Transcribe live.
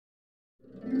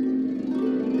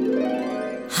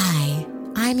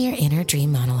I'm your inner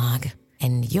dream monologue,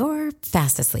 and you're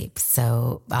fast asleep,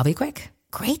 so I'll be quick.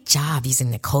 Great job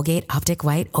using the Colgate Optic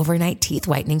White Overnight Teeth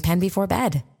Whitening Pen before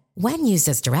bed. When used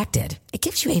as directed, it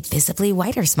gives you a visibly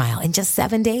whiter smile in just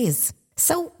 7 days.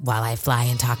 So while I fly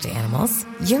and talk to animals,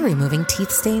 you're removing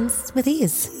teeth stains with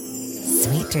ease.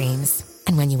 Sweet dreams.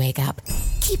 And when you wake up,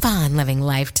 keep on living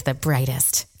life to the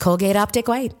brightest. Colgate Optic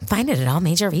White. Find it at all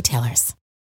major retailers.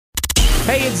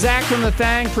 Hey, it's Zach from The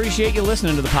Thang. Appreciate you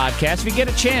listening to the podcast. If you get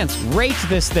a chance, rate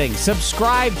this thing,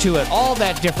 subscribe to it, all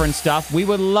that different stuff. We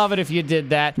would love it if you did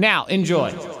that. Now,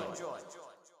 enjoy.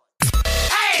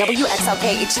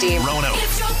 WXLK HD. Rono.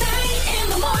 It's your thing in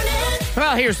the morning.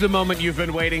 Well, here's the moment you've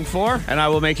been waiting for, and I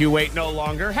will make you wait no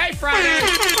longer. Hey, Friday!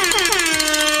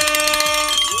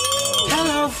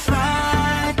 Hello,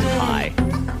 Friday. Hi.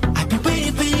 I've been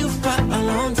waiting for you for a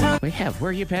long time. We have.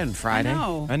 Where you been, Friday?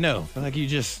 I know. Feel like you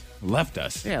just left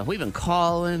us. Yeah, we've been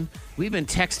calling. We've been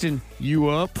texting you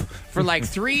up for like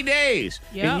 3 days.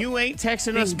 Yep. And you ain't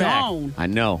texting us Been back. gone. I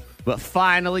know. But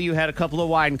finally, you had a couple of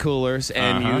wine coolers,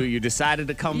 and you decided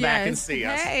to come back and Yes. see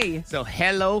us. Hey. So,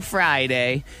 hello,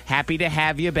 Friday. Happy to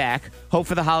have you back. Hope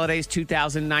for the Holidays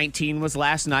 2019 was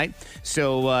last night.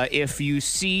 So, if you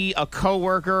see a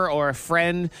coworker or a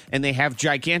friend and they have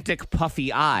gigantic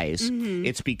puffy eyes,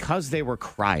 it's because they were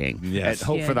crying Yes. at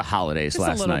Hope Yeah. for the Holidays Just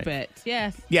last a little night. bit.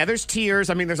 Yes. Yeah, there's tears.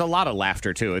 I mean, there's a lot of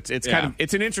laughter too. It's kind Yeah. of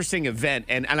it's an interesting event,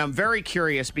 and I'm very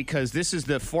curious because this is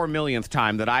the 4 millionth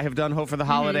time that I have done Hope for the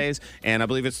Holidays, and I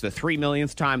believe it's the 3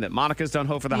 millionth time that Monica's done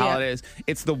Hope for the Yeah. Holidays.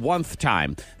 It's the 1th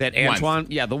time that Antoine,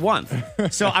 the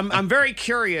 1th. So I'm very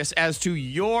curious as to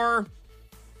your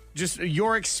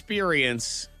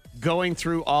experience going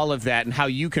through all of that and how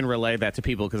you can relay that to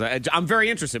people, because I'm very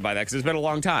interested by that because it's been a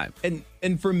long time.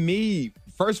 And for me,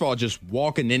 first of all, just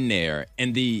walking in there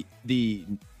and the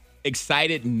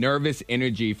excited, nervous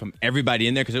energy from everybody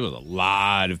in there, because there was a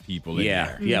lot of people in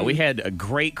there. Yeah, we had a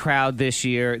great crowd this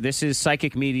year. This is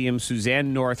psychic medium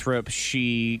Suzanne Northrup.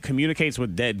 She communicates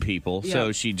with dead people,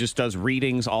 so she just does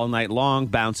readings all night long,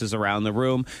 bounces around the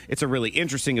room. It's a really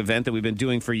interesting event that we've been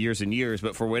doing for years and years,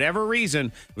 but for whatever reason,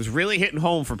 it was really hitting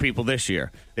home for people this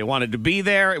year. They wanted to be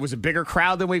there. It was a bigger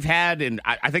crowd than we've had in,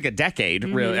 I think, a decade,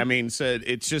 really. I mean, so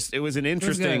it was an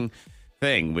interesting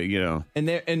thing, but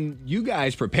And you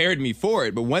guys prepared me for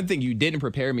it, but one thing you didn't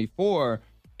prepare me for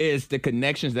is the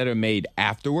connections that are made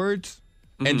afterwards.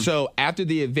 And so after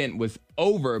the event was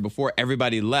over, before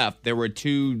everybody left, there were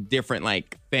 2 different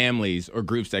families or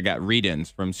groups that got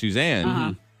read-ins from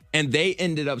Suzanne. And they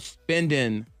ended up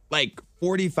spending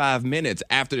 45 minutes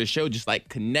after the show just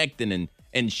connecting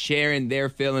and sharing their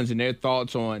feelings and their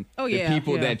thoughts on the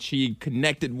people that she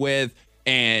connected with.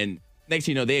 And next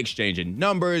thing you know, they exchanging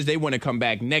numbers. They want to come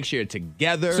back next year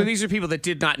together. So these are people that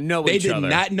did not know They each other. did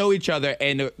not know each other.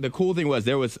 And the cool thing was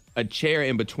there was a chair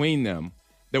in between them.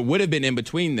 There would have been in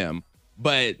between them.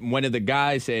 But one of the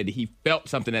guys said he felt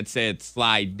something that said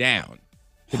slide down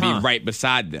to be right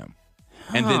beside them.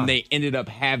 And then they ended up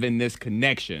having this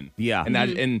connection. Yeah.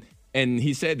 And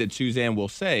he said that Suzanne will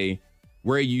say,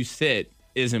 where you sit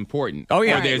is important. Oh,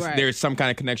 yeah. Or there's some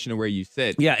kind of connection to where you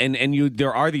sit. Yeah, and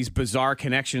there are these bizarre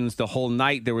connections the whole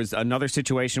night. There was another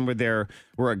situation where there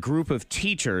were a group of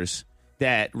teachers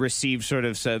that received sort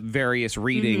of some various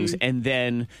readings, and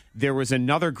then there was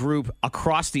another group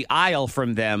across the aisle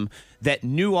from them that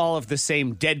knew all of the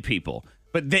same dead people.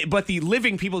 But the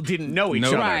living people didn't know each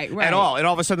other at all. And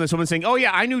all of a sudden there's someone saying, oh,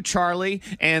 yeah, I knew Charlie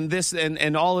and this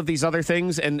and all of these other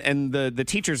things. And the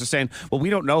teachers are saying, well, we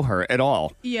don't know her at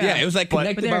all. Yeah, it was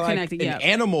connected by an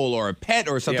animal or a pet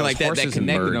or something like that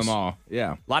connected them all.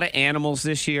 Yeah. A lot of animals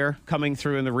this year coming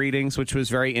through in the readings, which was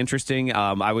very interesting.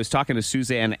 I was talking to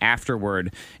Suzanne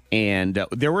afterward, and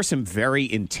there were some very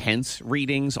intense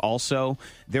readings also.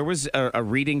 There was a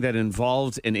reading that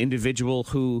involved an individual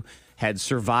who had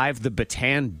survived the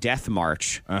Bataan Death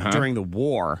March during the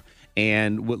war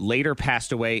and later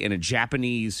passed away in a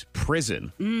Japanese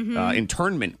prison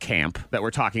internment camp that we're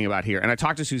talking about here. And I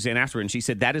talked to Suzanne afterward, and she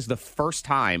said that is the first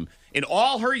time in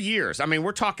all her years, I mean,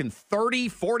 we're talking 30,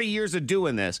 40 years of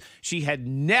doing this, she had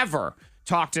never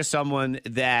talked to someone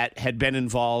that had been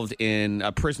involved in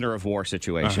a prisoner of war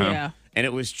situation. And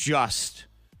it was just...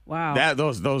 Wow.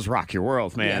 Those rock your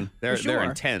world, man. Yeah, they're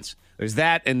intense. There's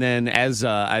that, and then as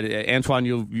Antoine,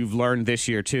 you've learned this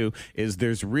year too, is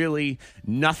there's really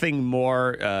nothing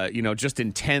more, just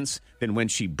intense than when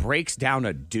she breaks down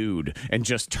a dude and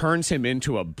just turns him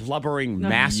into a blubbering,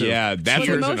 massive. Yeah, that's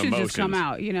Well, where emotions just come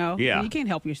out. Yeah, you can't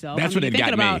help yourself. That's what it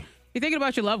got me. You're thinking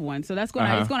about your loved one, so that's going.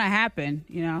 It's going to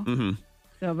happen.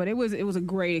 So, but it was a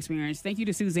great experience. Thank you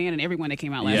to Suzanne and everyone that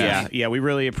came out last night. Yeah, we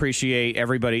really appreciate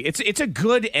everybody. It's a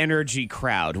good energy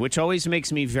crowd, which always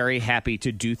makes me very happy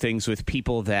to do things with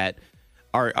people that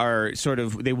are sort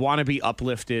of, they want to be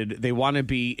uplifted. They want to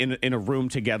be in a room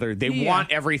together. They want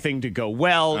everything to go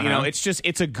well. You know,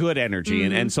 it's a good energy.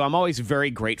 And so I'm always very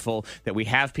grateful that we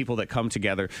have people that come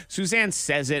together. Suzanne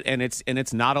says it, and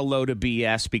it's not a load of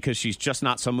BS because she's just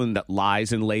not someone that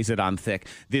lies and lays it on thick.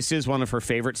 This is one of her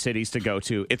favorite cities to go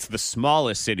to. It's the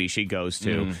smallest city she goes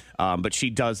to, but she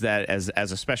does that as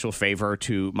a special favor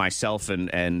to myself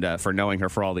and for knowing her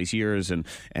for all these years and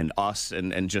us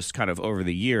and just kind of over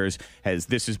the years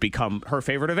this has become her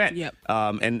favorite event. Yep.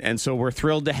 And so we're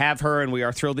thrilled to have her, and we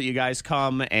are thrilled that you guys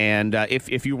come. And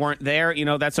if you weren't there,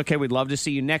 that's okay. We'd love to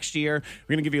see you next year.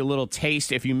 We're going to give you a little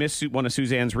taste. If you missed one of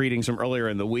Suzanne's readings from earlier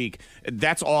in the week,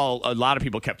 that's all a lot of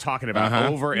people kept talking about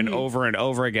over and over and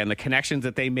over again. The connections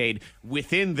that they made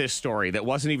within this story that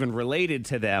wasn't even related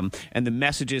to them, and the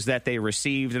messages that they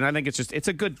received. And I think it's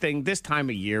a good thing this time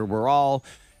of year. We're all,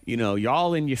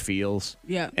 y'all in your feels.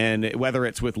 Yeah. And whether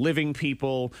it's with living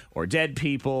people or dead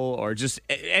people or just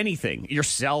anything,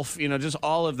 yourself, just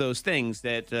all of those things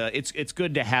that it's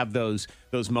good to have those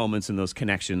moments and those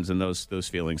connections and those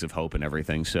feelings of hope and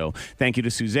everything. So thank you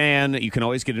to Suzanne. You can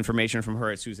always get information from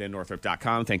her at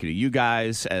SuzanneNorthrup.com. Thank you to you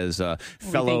guys as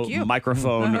fellow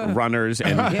microphone runners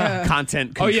and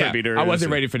content contributors. I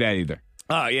wasn't ready for that either.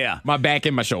 Oh, yeah. My back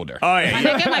and my shoulder. Oh, yeah. My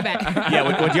neck and my back.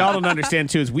 Yeah, what y'all don't understand,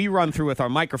 too, is we run through with our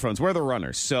microphones. We're the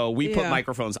runners. So we put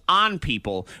microphones on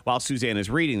people while Suzanne is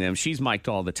reading them. She's mic'd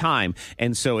all the time.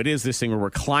 And so it is this thing where we're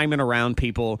climbing around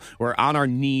people. We're on our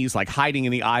knees, like hiding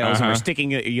in the aisles. And we're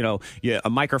sticking, a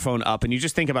microphone up. And you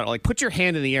just think about it, like put your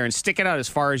hand in the air and stick it out as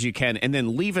far as you can and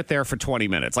then leave it there for 20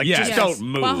 minutes. Like, just don't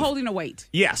move. While holding a weight.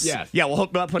 Yes. Yeah, well,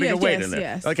 putting a weight in there.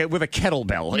 Yes. Like with a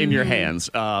kettlebell in your hands.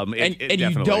 And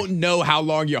you don't know how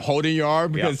long you're holding your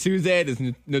arm because Suzanne is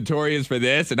notorious for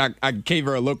this. And I gave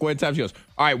her a look one time. She goes,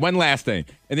 all right, one last thing.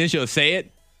 And then she'll say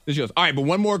it. Then she goes, all right, but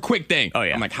one more quick thing. Oh,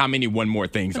 yeah. I'm like, how many one more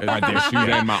things are there,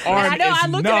 Suzanne? My arm I know. is I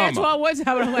looked numb. at Antoine one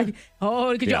time and I'm like,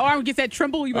 because your arm gets that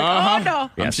tremble. You're like,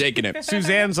 oh, no. I'm shaking it.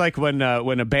 Suzanne's like when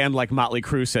a band like Motley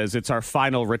Crue says it's our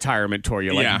final retirement tour.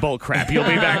 You're like, bull crap. You'll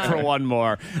be back for one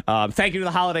more. Thank you to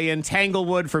the Holiday Inn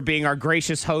Tanglewood for being our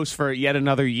gracious host for yet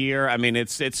another year. I mean,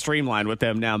 it's streamlined with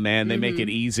them now, man. They make it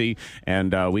easy,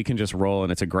 and we can just roll,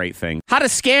 and it's a great thing. How to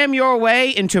scam your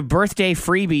way into birthday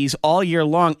freebies all year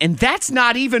long, and that's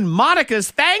not even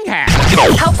Monica's thang hack.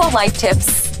 Helpful life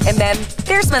tips. And then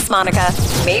there's Miss Monica.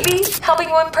 Maybe helping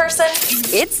one person.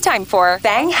 It's time for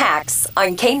Bang Hacks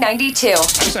on K92.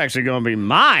 It's actually going to be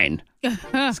mine.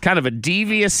 It's kind of a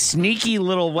devious, sneaky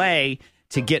little way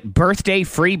to get birthday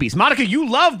freebies. Monica, you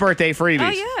love birthday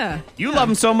freebies. Oh, yeah. You love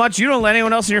them so much, you don't let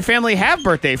anyone else in your family have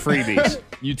birthday freebies.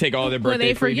 You take all their Well, birthday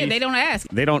they forget. freebies? They don't ask.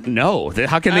 They don't know.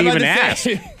 How can they even ask?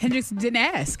 Hendrix didn't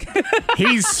ask.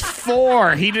 He's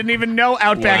 4. He didn't even know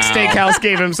Outback Steakhouse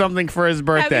gave him something for his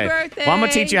birthday. Happy birthday. Well, I'm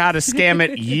going to teach you how to scam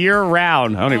it year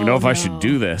round. I don't even know if I should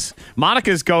do this.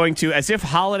 Monica's going to, as if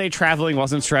holiday traveling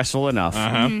wasn't stressful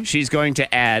enough, she's going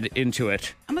to add into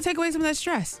it. I'm going to take away some of that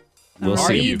stress. We'll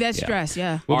see. Relieve that stress,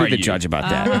 We'll be the you? judge about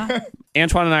that.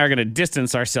 Antoine and I are going to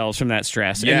distance ourselves from that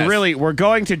stress. Yes. And really, we're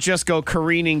going to just go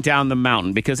careening down the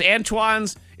mountain because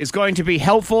Antoine's is going to be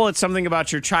helpful. It's something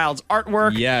about your child's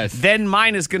artwork. Yes. Then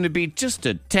mine is going to be just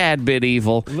a tad bit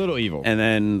evil. A little evil. And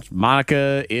then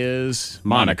Monica is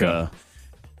Monica.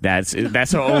 That's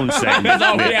her own segment.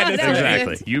 all we had to say.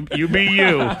 Exactly. You be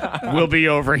you. We'll be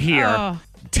over here.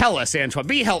 Tell us, Antoine.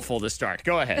 Be helpful to start.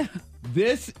 Go ahead.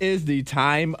 This is the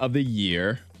time of the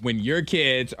year when your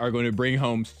kids are going to bring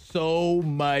home so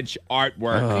much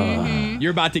artwork.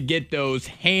 You're about to get those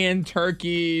hand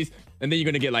turkeys, and then you're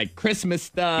going to get like Christmas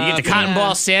stuff. You get the cotton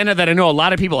ball Santa that I know a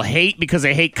lot of people hate because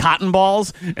they hate cotton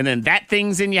balls, and then that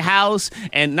thing's in your house.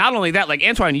 And not only that, like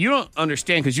Antoine, you don't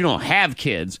understand because you don't have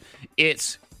kids.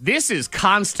 This is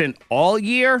constant all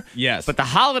year. Yes. But the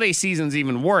holiday season's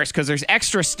even worse because there's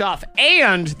extra stuff,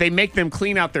 and they make them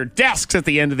clean out their desks at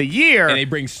the end of the year. And they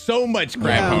bring so much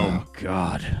crap home. Oh,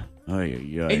 God.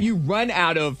 And you run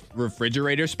out of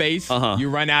refrigerator space.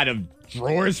 You run out of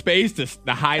drawer space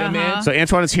to hide them in. So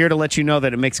Antoine is here to let you know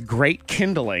that it makes great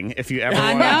kindling if you ever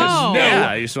want know. to.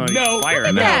 Yeah, you just want to fire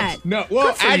in that. that. No,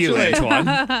 well, For you, Antoine.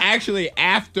 actually,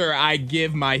 after I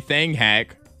give my thing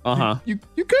hack, you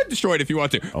could destroy it if you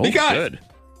want to. Oh, because good.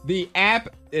 the app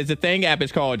is a thing app.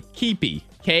 It's called Keepy,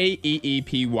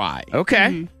 Keepy.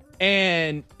 Okay.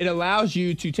 And it allows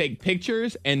you to take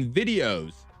pictures and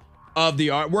videos of the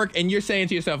artwork. And you're saying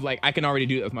to yourself, like, I can already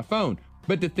do that with my phone.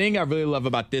 But the thing I really love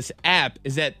about this app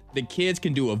is that the kids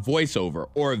can do a voiceover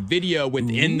or a video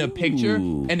within the picture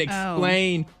and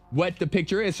explain what the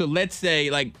picture is. So let's say,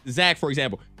 like Zach, for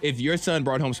example, if your son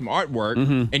brought home some artwork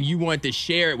and you wanted to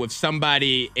share it with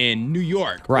somebody in New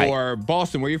York or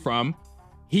Boston, where you're from,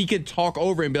 he could talk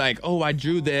over and be like, oh, I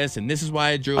drew this and this is why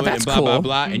I drew it and blah, blah,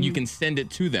 blah. And you can send it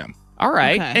to them. All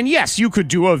right. Okay. And yes, you could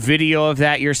do a video of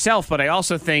that yourself, but I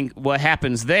also think what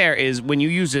happens there is when you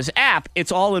use this app,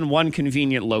 it's all in one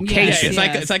convenient location.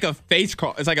 Yeah, it's like a face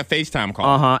call. It's like a FaceTime call.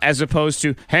 Uh-huh. As opposed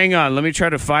to, hang on, let me try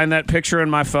to find that picture in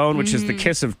my phone, which is the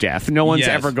kiss of death. No one's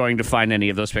ever going to find any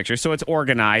of those pictures. So it's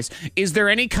organized. Is there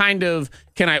any kind of,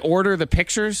 can I order the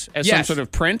pictures as some sort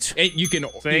of print? You can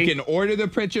order the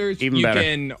pictures. Even better.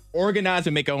 You can organize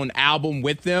and make your own album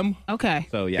with them. Okay.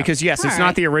 So yeah. Because yes, it's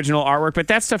not the original artwork, but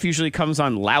that stuff usually comes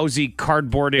on lousy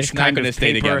cardboardish kind of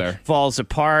stay paper, together. falls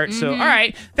apart. So all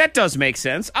right, that does make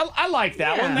sense. I like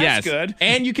that one. That's good.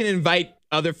 And you can invite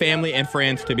other family and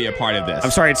friends to be a part of this.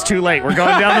 I'm sorry, it's too late. We're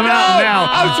going down the mountain now.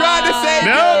 I'm trying to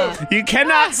save No, you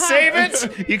cannot save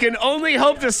it. You can only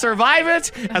hope to survive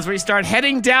it. As we start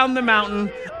heading down the mountain,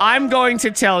 I'm going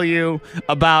to tell you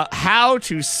about how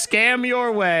to scam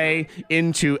your way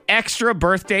into extra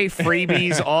birthday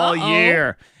freebies all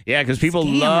year. Yeah, because people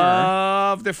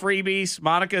love the freebies.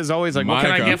 Monica is always like, what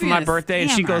can I get for my birthday?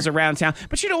 And she goes around town.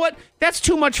 But you know what? That's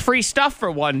too much free stuff for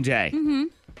one day.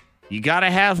 You got to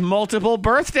have multiple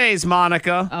birthdays,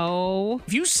 Monica. Oh.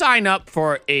 If you sign up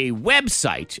for a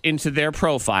website into their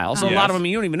profiles, a lot of them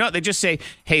you don't even know. They just say,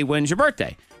 hey, when's your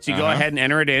birthday? So you go ahead and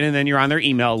enter it in, and then you're on their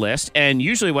email list. And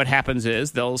usually what happens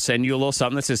is they'll send you a little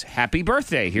something that says, happy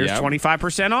birthday. Here's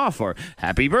 25% off, or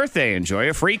happy birthday. Enjoy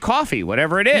a free coffee,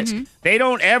 whatever it is. They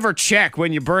don't ever check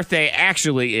when your birthday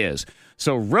actually is.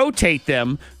 So rotate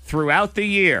them throughout the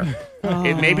year.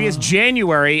 Maybe it's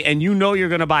January and you know you're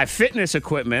going to buy fitness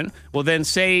equipment. Well, then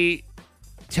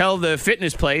tell the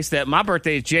fitness place that my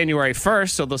birthday is January 1st,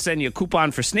 so they'll send you a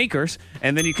coupon for sneakers,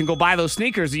 and then you can go buy those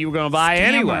sneakers that you were going to buy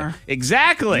anyway.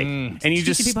 Exactly. And you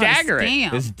just stagger it.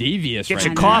 It's devious. Get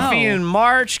your coffee in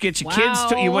March. Get your kids.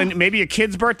 Maybe your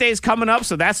kid's birthday is coming up,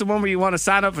 so that's the one where you want to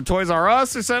sign up for Toys R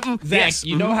Us or something. Zach,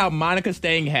 you know how Monica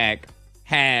Staying Hack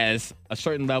has a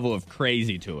certain level of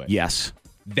crazy to it? Yes.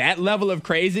 That level of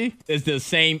crazy is the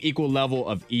same equal level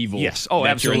of evil. Yes. Oh,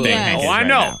 absolutely. Oh, I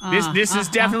know. This is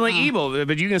definitely evil.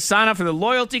 But you can sign up for the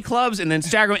loyalty clubs and then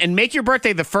stagger and make your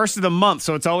birthday the first of the month,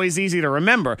 so it's always easy to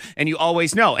remember and you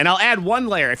always know. And I'll add one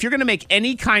layer. If you're going to make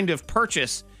any kind of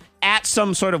purchase at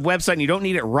some sort of website and you don't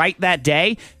need it right that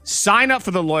day, sign up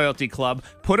for the loyalty club.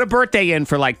 Put a birthday in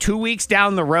for like 2 weeks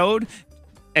down the road.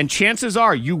 And chances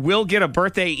are you will get a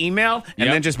birthday email and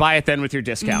then just buy it then with your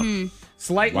discount.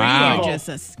 Slightly evil. Just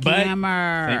a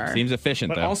scammer. Seems efficient,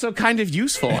 but though. also kind of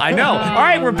useful. I know. All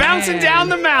right, we're bouncing down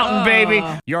the mountain, baby.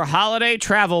 Your holiday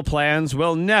travel plans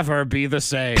will never be the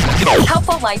same.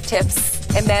 Helpful life tips.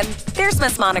 And then there's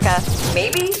Miss Monica.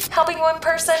 Maybe helping one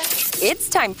person. It's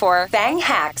time for Bang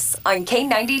Hacks on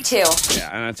K92.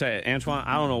 Yeah, and I tell you, Antoine,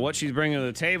 I don't know what she's bringing to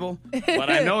the table, but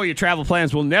I know your travel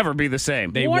plans will never be the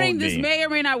same. They Warning, won't this be. may or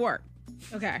may not work.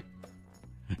 Okay.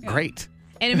 Great.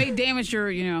 And it may damage your,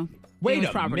 Wait damage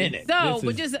a property. minute. So, This but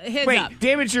is- just a heads Wait, up.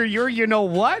 damage your you know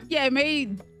what? Yeah, it may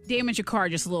damage your car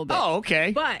just a little bit. Oh,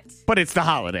 okay. But it's the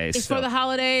holidays. it's for the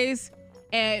holidays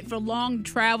and for long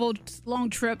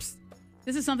trips.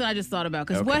 This is something I just thought about.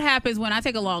 Because what happens when I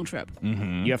take a long trip?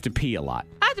 You have to pee a lot.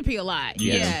 I have to pee a lot.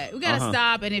 Yes. Yeah. We got to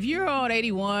stop. And if you're on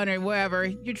 81 or wherever,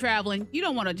 you're traveling, you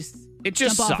don't want to just It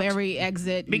just jump off sucks. every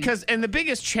exit. And the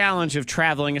biggest challenge of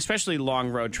traveling, especially long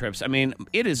road trips, I mean,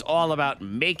 it is all about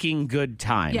making good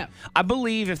time. Yeah. I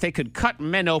believe if they could cut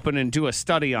men open and do a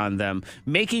study on them,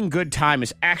 making good time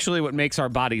is actually what makes our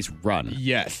bodies run.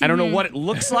 Yes. I don't know what it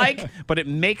looks like, but it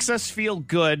makes us feel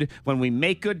good when we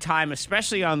make good time,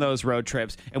 especially on those road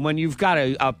trips. And when you've got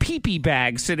a pee-pee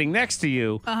bag sitting next to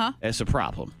you, it's a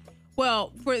problem.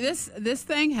 Well, for this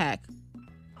thing hack,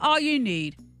 all you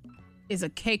need is a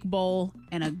cake bowl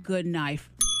and a good knife.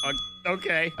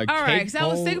 Okay. All right, so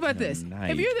let's think about this.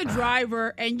 If you're the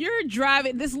driver and you're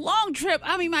driving this long trip,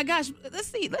 I mean, my gosh,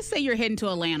 let's say you're heading to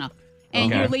Atlanta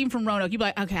and you're leaving from Roanoke. You're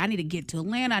like, okay, I need to get to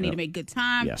Atlanta. I need to make good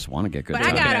time. Yes, want to get good But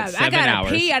time. I gotta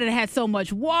pee. I done had so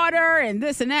much water and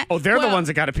this and that. Oh, they're the Well, ones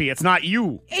that got to pee. It's not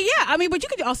you. Yeah, I mean, but you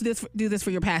could also do this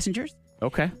for your passengers.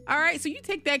 Okay. All right, so you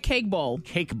take that cake bowl.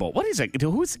 Cake bowl. What is it?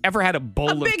 Who's ever had a bowl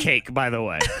of big- cake, by the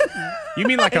way? You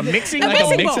mean like a mixing A bowl?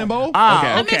 mixing Mixing bowl?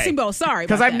 Ah, A okay. mixing bowl, sorry.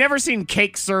 Because about I've that. never seen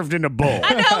cake served in a bowl.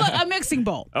 I know, a mixing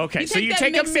bowl. Okay, so you that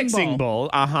take a mixing bowl.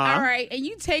 Uh-huh. All right, and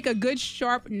you take a good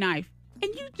sharp knife,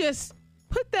 and you just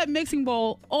put that mixing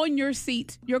bowl on your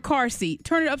seat, your car seat,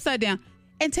 turn it upside down,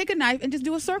 and take a knife and just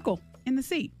do a circle in the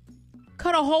seat.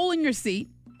 Cut a hole in your seat.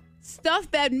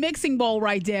 Stuff that mixing bowl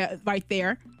right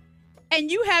there. And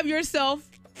you have yourself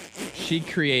She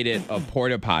created a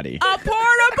porta potty. a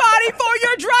porta potty for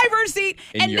your driver's seat.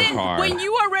 In and your then car. when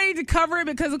you are ready to cover it,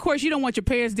 because of course you don't want your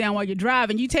pants down while you're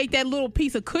driving, you take that little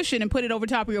piece of cushion and put it over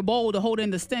top of your bowl to hold in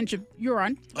the stench of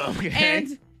urine. Okay.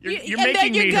 And You're and then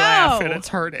making you me go. laugh, and it's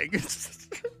hurting.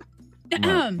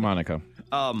 Monica.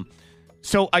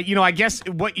 So, I guess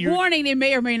what you Warning, it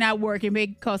may or may not work. It may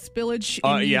cause spillage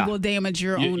and yeah. you will damage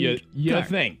your own You car.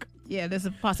 think? Yeah, there's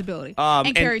a possibility.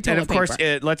 And carry toilet of course,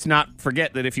 paper. let's not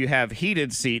forget that if you have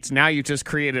heated seats, now you just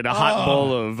created a hot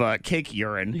bowl of cake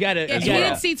urine. You gotta. Yeah,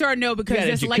 heated seats are no because got a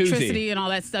there's jacuzzi. electricity and all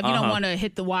that stuff. You don't want to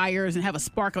hit the wires and have a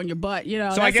spark on your butt.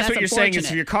 So I guess what you're saying is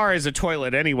if your car is a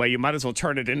toilet anyway, you might as well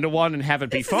turn it into one and have it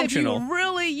be functional.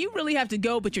 You really have to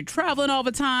go, but you're traveling all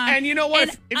the time. And you know what?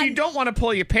 And If you don't want to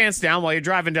pull your pants down while you're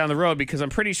driving down the road, because I'm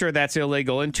pretty sure that's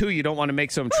illegal, and two, you don't want to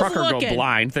make some trucker looking? go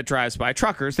blind that drives by.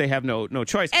 Truckers, they have no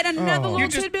choice. And another little You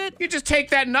just, tidbit. you just take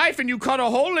that knife and you cut a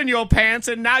hole in your pants,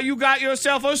 and now you got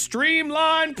yourself a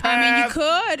streamlined path. I mean, you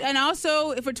could. And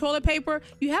also, for toilet paper,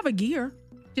 you have a gear.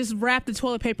 Just wrap the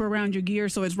toilet paper around your gear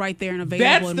so it's right there and available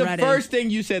That's and the ready. first thing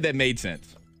you said that made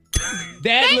sense.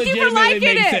 That Thank you for legitimately liking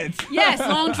made it. sense. Yes,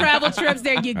 long travel trips.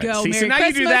 There you go. See, Merry so now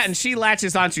Christmas. you do that, and she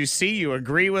latches onto. See, you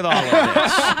agree with all of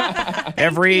this.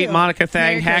 Every you. Monica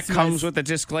Thang Merry hack Christmas. comes with a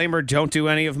disclaimer: don't do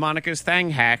any of Monica's Thang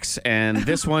hacks, and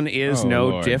this one is Oh, no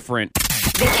Lord. different.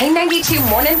 The K92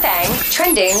 Morning Thang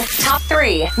trending top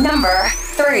 3. Number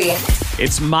 3.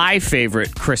 It's my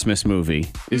favorite Christmas movie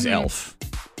is Mm-hmm. Elf.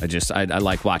 I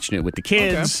like watching it with the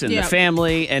kids and Yeah. the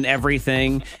family and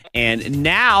everything. And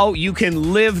now you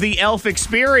can live the Elf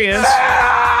experience.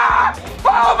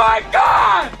 Oh my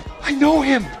God! I know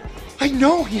him.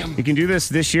 You can do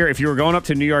this year. If you were going up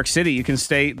to New York City, you can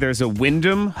stay. There's a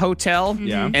Wyndham Hotel.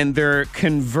 Yeah. And they're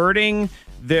converting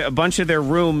a bunch of their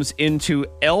rooms into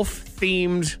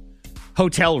Elf-themed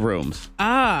hotel rooms.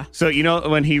 Ah. So,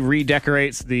 when he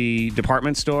redecorates the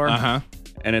department store? Uh-huh.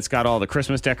 And it's got all the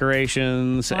Christmas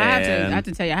decorations. Well, I have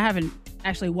to tell you, I haven't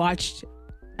actually watched.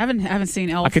 I haven't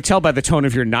seen Elf. I could tell by the tone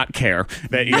of your not care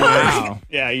that you Wow.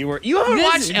 You haven't This-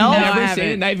 watched Elf? No, I Never haven't. seen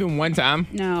it, not even one time.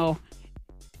 No.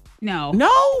 No.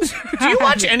 Do you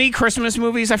watch any Christmas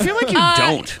movies? I feel like you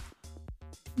don't.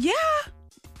 Yeah.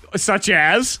 Such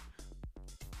as?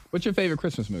 What's your favorite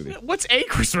Christmas movie? What's a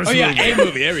Christmas Oh, movie? yeah, a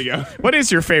movie. There we go. What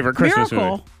is your favorite Christmas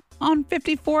Miracle movie? on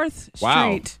 54th Wow.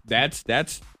 Street. That's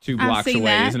 2 I've blocks seen away,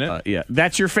 that. isn't it? Yeah.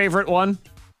 That's your favorite one?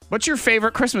 What's your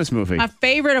favorite Christmas movie? My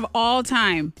favorite of all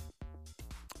time.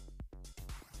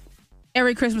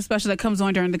 Every Christmas special that comes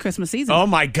on during the Christmas season. Oh,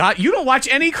 my God. You don't watch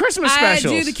any Christmas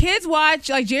specials. I do. The kids watch.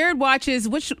 Like Jared watches.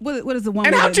 What is the one?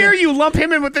 And with how the- dare you lump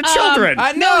him in with the children?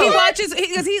 I No, know. he watches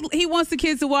because he wants the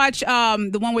kids to watch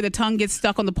the one where the tongue gets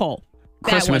stuck on the pole.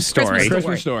 That Christmas one. Story.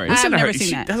 Christmas Story. I've Listen to never her. seen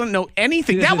She that. doesn't know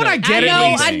anything. She That doesn't one I know get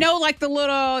at least. I know like the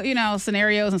little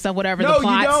scenarios and stuff, whatever, No, the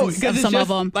plots you don't. and Because it's some of just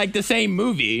them. like the same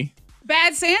movie.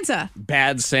 Bad Santa.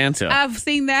 Bad Santa. I've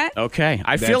seen that. Okay.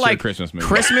 I That's feel your like Christmas movie.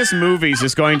 Christmas movies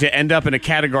is going to end up in a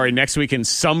category next week in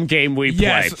some game we play.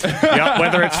 Yes. Yep,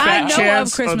 whether it's I Fat know of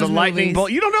Chance or Christmas the Lightning movies.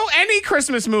 Bolt. You don't know any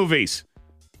Christmas movies.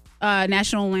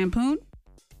 National Lampoon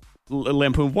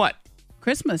Lampoon what?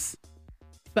 Christmas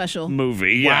special.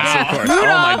 Movie. Yes, Wow. of course. Oh,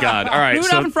 my God. All right.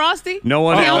 Rudolph and Frosty. no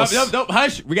one else. Nope,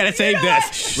 hush. We got to save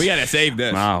this. We got to save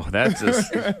this. Wow,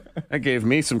 that gave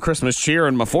me some Christmas cheer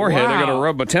in my forehead. I got to Wow.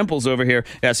 rub my temples over here.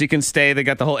 Yeah, so you can stay. They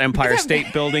got the whole Empire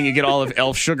State Building. You get all of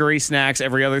Elf sugary snacks,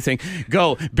 every other thing.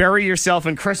 Go, bury yourself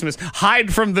in Christmas.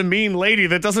 Hide from the mean lady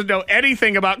that doesn't know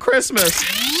anything about Christmas.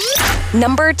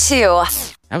 Number 2.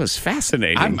 That was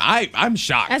fascinating. I'm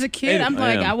shocked. As a kid, And- I'm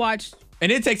like, am. I watched.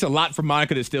 And it takes a lot for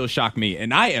Monica to still shock me,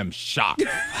 and I am shocked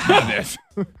by this.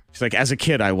 She's like, as a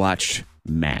kid, I watched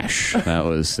MASH. That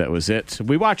was it.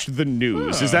 We watched The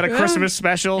News. Is that a Christmas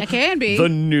special? It can be. The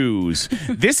News.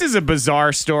 This is a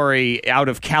bizarre story out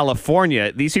of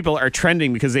California. These people are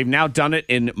trending because they've now done it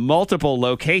in multiple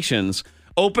locations.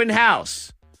 Open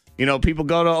house. People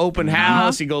go to open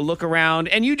house, you go look around,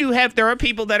 and there are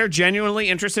people that are genuinely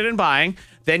interested in buying.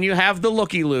 Then you have the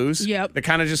looky-loos Yep. that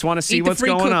kind of just want to see Eat the what's free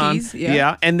going cookies, on.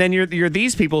 yeah. And then you're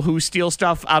these people who steal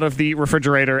stuff out of the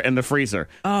refrigerator and the freezer.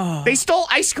 Oh. They stole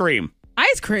ice cream.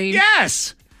 Ice cream.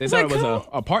 Yes. They thought it was like,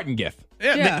 a parting gift.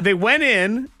 Yeah. They went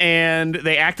in and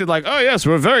they acted like, oh, yes,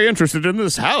 we're very interested in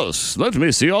this house. Let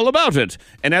me see all about it.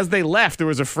 And as they left, there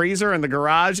was a freezer in the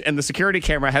garage, and the security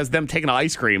camera has them taking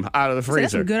ice cream out of the freezer.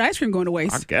 That's some good ice cream going to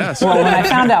waste. I guess. Well, when I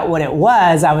found out what it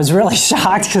was, I was really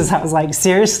shocked because I was like,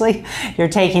 seriously? You're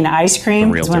taking ice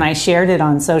cream? Because when I shared it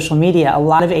on social media, a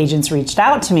lot of agents reached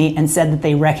out to me and said that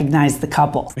they recognized the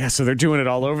couple. Yeah, so they're doing it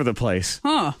all over the place.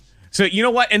 Huh. So you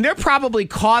know what? And they're probably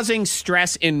causing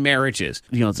stress in marriages.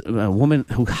 You know, it's a woman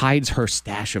who hides her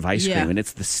stash of ice cream, and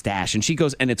it's the stash. And she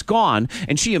goes, and it's gone.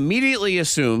 And she immediately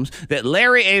assumes that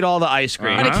Larry ate all the ice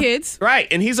cream. Or the kids. Right.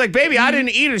 And he's like, baby, I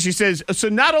didn't eat it. She says, so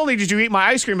not only did you eat my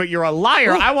ice cream, but you're a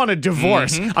liar. I want a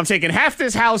divorce. I'm taking half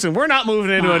this house, and we're not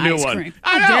moving into a new one. Cream.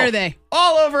 I know. How dare they?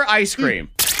 All over ice cream.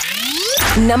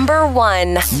 Number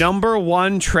 1. Number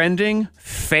 1 trending,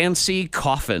 fancy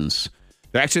coffins.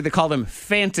 They call them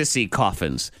fantasy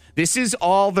coffins. This is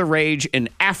all the rage in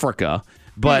Africa,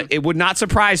 but it would not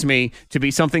surprise me to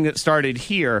be something that started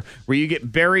here, where you get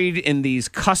buried in these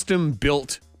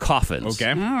custom-built coffins.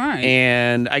 Okay. All right.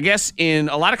 And I guess in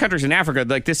a lot of countries in Africa,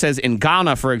 like this says in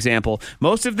Ghana, for example,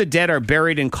 most of the dead are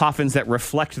buried in coffins that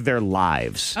reflect their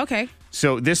lives. Okay.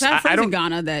 So this, I have friends don't. in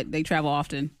Ghana that they travel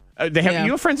often. They have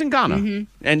you have friends in Ghana,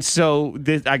 and so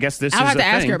I guess this. I'll is have to a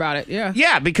ask thing. her about it. Yeah.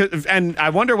 Yeah, because and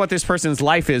I wonder what this person's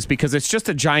life is, because it's just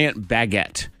a giant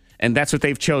baguette, and that's what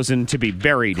they've chosen to be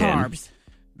buried Carbs.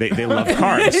 in. They love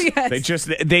carbs. Yes.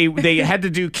 They had to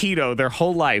do keto their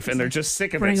whole life, and they're just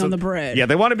sick of it. Bring on the bread. Yeah,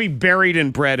 they want to be buried in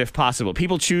bread if possible.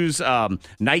 People choose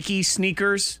Nike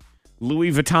sneakers,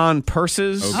 Louis Vuitton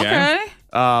purses. Okay.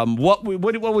 What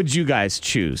would you guys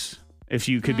choose if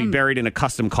you could be buried in a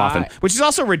custom coffin? Which is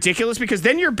also ridiculous, because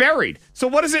then you're buried. So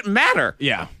what does it matter?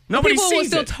 Yeah. Nobody People will sees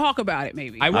still it. talk about it,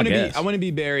 maybe. I want guess. to be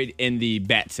buried in the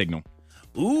bat signal.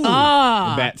 Ooh, The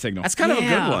bat signal. that's kind of a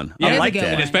good one. Yeah, I that's like a good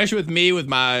that. one. Especially with me, with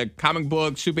my comic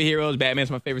book superheroes.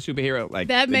 Batman's my favorite superhero. Like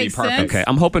That it'd makes be perfect. sense. Okay,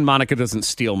 I'm hoping Monica doesn't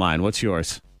steal mine. What's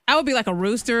yours? I would be like a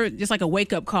rooster, just like a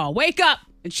wake-up call. Wake up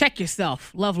and check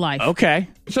yourself. Love life. Okay.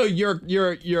 So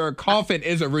your coffin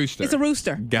is a rooster. It's a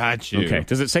rooster. Got you. Okay.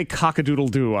 Does it say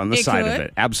cock-a-doodle-doo on the It side of could.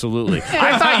 it? Absolutely.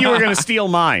 I thought you were going to steal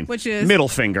mine. Which is? Middle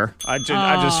finger. I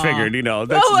just figured,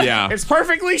 that's, Oh. Yeah. it's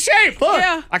perfectly shaped. Look,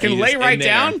 Yeah. I can You lay just right in there.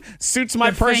 down. Suits my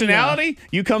The finger. personality.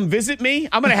 You come visit me.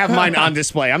 I'm going to have mine on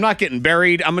display. I'm not getting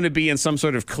buried. I'm going to be in some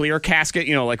sort of clear casket,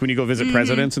 like when you go visit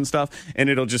presidents and stuff, and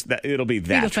it'll be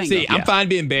that. the finger. See, I'm fine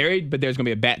being buried, but there's gonna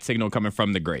be a bat signal coming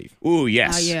from the grave. Ooh,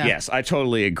 yes. Yeah. Yes. I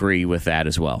totally agree with that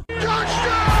as well.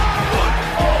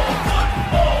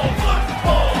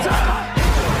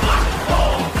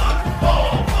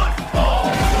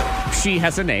 She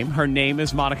has a name. Her name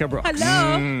is Monica Brooks.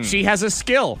 Hello. She has a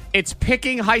skill. It's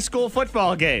picking high school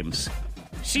football games.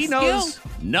 She knows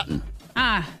nothing.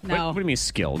 No. What do you mean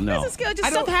skill? No. It's a skill. Just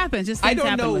stuff happens. Just things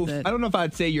happen with it. I don't know if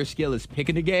I'd say your skill is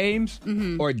picking the games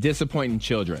or disappointing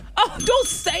children, Oh, don't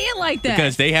say it like that.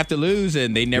 because they have to lose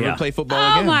and they never Yeah. play football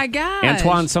oh again. my God.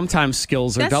 Antoine, sometimes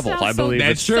skills are That double. sounds I believe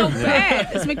That's it's true. So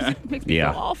bad. This makes me feel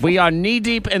awful. We are knee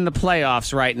deep in the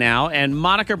playoffs right now, and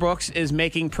Monica Brooks is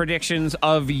making predictions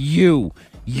of you,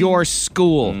 your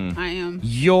school, I am.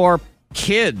 your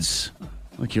kids.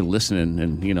 Like you're listening,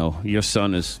 and your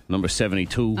son is number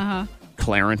 72,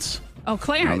 Clarence. Oh, I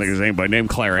Clarence. don't think there's anybody named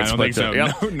Clarence. I don't but, think so.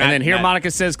 yep. No, And not- then here not- Monica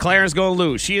says Clarence going to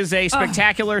lose. She is a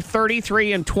spectacular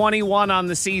 33-21 on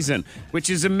the season,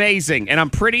 which is amazing. And I'm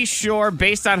pretty sure,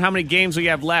 based on how many games we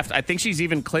have left, I think she's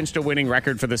even clinched a winning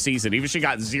record for the season. Even if she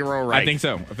got 0 right. I think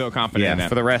so. I feel confident in that.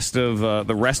 For the rest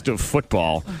of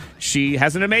football, she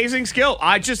has an amazing skill.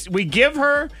 We give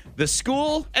her the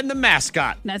school and the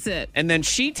mascot. That's it. And then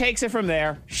she takes it from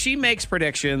there. She makes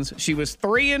predictions. She was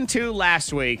 3-2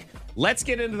 last week. Let's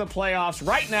get into the playoffs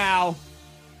right now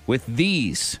with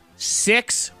these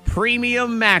 6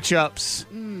 premium matchups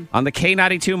on the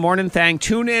K92 Morning Thang.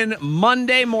 Tune in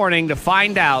Monday morning to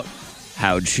find out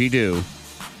how'd she do.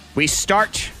 We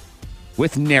start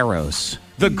with Narrows.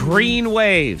 The Green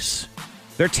Waves.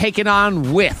 They're taking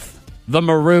on With the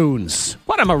Maroons.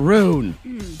 What a maroon.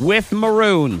 With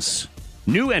Maroons.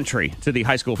 New entry to the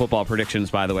high school football predictions,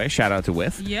 by the way. Shout out to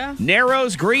With. Yeah.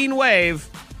 Narrows, Green Wave.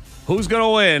 Who's going to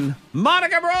win?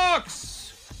 Monica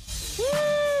Brooks!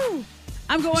 Woo!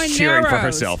 I'm going Cheering Narrows. for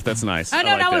herself. That's nice. I know.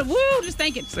 like I that. would woo. Just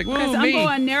thinking. like, woo, Because I'm me.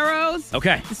 going Narrows.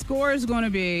 Okay. The score is going to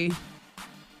be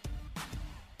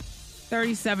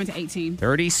 37-18.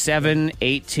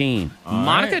 37-18.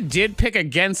 Monica did pick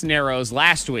against Narrows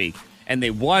last week, and they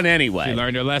won anyway. She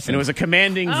learned her lesson. And it was a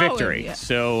commanding Oh, victory. yeah.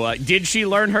 So did she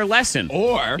learn her lesson?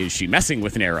 Or is she messing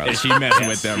with Narrows? is she messing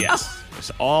with them? Yes.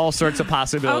 There's all sorts of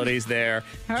possibilities there.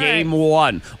 All Game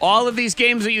 1. All of these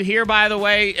games that you hear, by the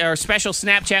way, are special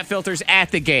Snapchat filters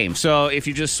at the game. So if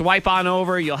you just swipe on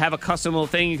over, you'll have a custom little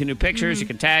thing. You can do pictures. You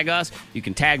can tag us. You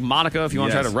can tag Monica if you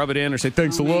want to try to rub it in or say,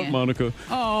 thanks a lot, man. Monica.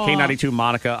 Aw. K92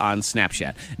 Monica on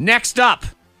Snapchat. Next up,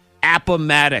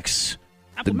 Appomattox.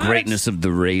 The Appomattox. greatness of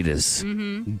the Raiders.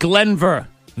 Glenver,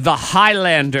 the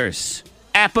Highlanders.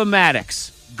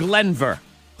 Appomattox, Glenver.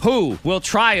 Who will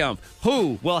triumph?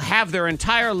 Who will have their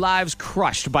entire lives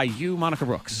crushed by you, Monica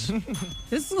Brooks?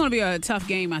 This is going to be a tough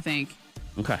game, I think.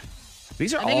 Okay.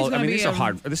 These are I think it's all, I gonna mean, be these are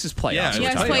hard. This is playoffs. Yeah, we're Yeah,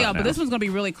 it's talking playoff, about but now. this one's going to be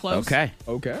really close. Okay.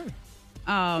 Okay.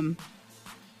 I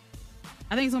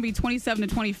think it's going to be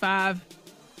 27-25.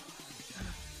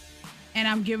 And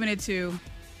I'm giving it to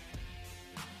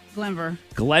Glenver.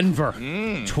 Glenver,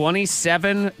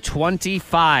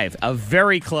 27-25. A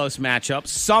very close matchup.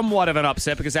 Somewhat of an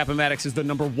upset because Appomattox is the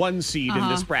number 1 seed in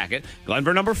this bracket.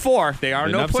 Glenver, number 4. There are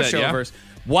An no upset, yeah. pushovers.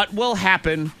 What will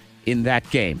happen in that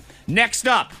game? Next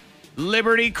up,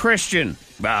 Liberty Christian.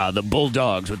 The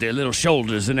Bulldogs with their little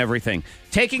shoulders and everything.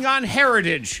 Taking on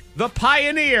Heritage, the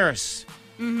Pioneers.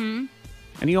 Mm-hmm.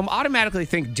 And you automatically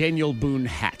think Daniel Boone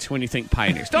hat when you think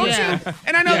Pioneers, don't Yeah. you?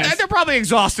 And I know Yes. that they're probably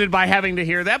exhausted by having to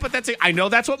hear that, but I know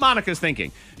that's what Monica's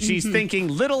thinking. She's thinking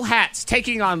little hats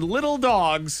taking on little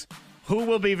dogs. Who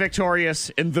will be victorious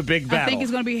in the big battle? I think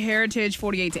it's going to be Heritage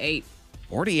 48-8.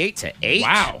 48-8.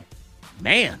 Wow.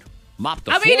 Man, mop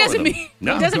the I mean, floor it doesn't with mean them.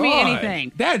 No. it doesn't mean God.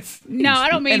 anything. That's No, I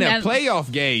don't mean in that. a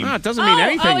playoff game. No, it doesn't mean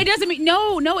anything. Oh, it doesn't mean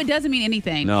no, it doesn't mean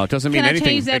anything. No, it doesn't mean Can anything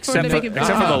I change that except, to make it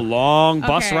except for the long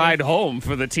bus Okay. ride home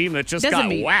for the team that just Doesn't got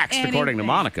mean waxed, according to anything.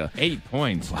 Monica. 8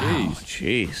 points. Wow,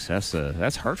 Jeez. jeez,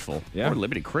 that's hurtful. Yeah. Poor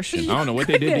Liberty Christian. I don't know what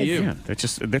they did to you. Yeah,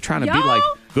 they're trying to be Y'all? like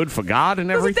good for God and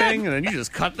everything, and then you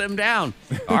just cut them down.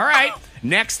 All right,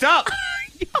 next up.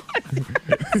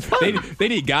 They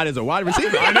need God as a wide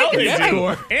receiver. I know they That do.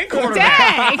 score. And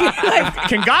quarterback. Dang.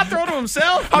 Can God throw to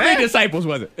himself? How many Man. disciples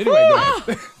was it? Anyway, go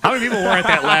ahead. How many people were at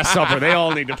that Last Supper? They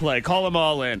all need to play. Call them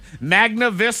all in. Magna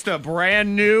Vista,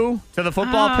 brand new to the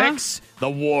football picks. The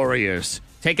Warriors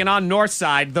taking on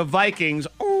Northside, the Vikings.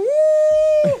 Ooh,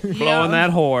 blowing that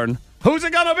horn. Who's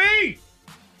it gonna be?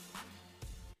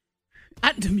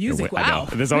 The music, I wow. know.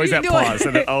 There's always that What are you pause,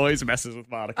 doing? and it always messes with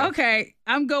Monica. Okay,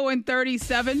 I'm going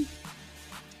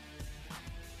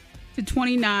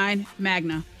 37-29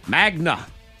 Magna. Magna,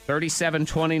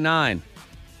 37-29.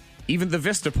 Even the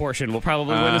Vista portion will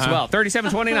probably win as well.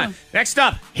 37-29. Next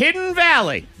up, Hidden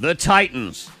Valley, the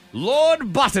Titans. Lord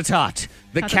Batatot,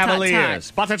 the Tot-tot-tot.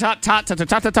 Cavaliers.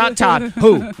 Batatot.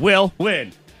 Who will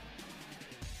win?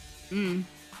 And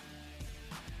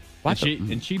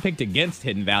she picked against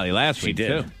Hidden Valley last She week,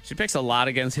 did. too. She picks a lot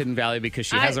against Hidden Valley because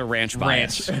she has a ranch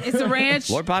bias. It's the ranch.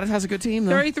 Lord Batatot has a good team,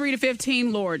 though.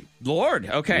 33-15 Lord. Lord,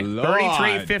 okay. Lord.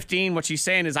 33-15. What she's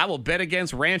saying is, I will bet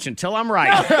against Ranch until I'm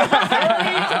right.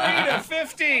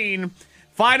 33-15.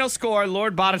 Final score,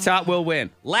 Lord Batatot will win.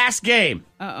 Last game,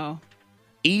 Uh-oh.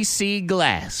 EC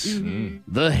Glass,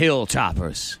 the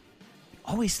Hilltoppers.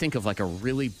 Always think of like a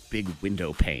really big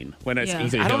window pane when it's Yeah.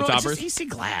 EC. The I don't know, it's Hilltoppers? just EC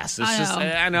Glass. It's I just, know.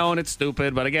 I know, and it's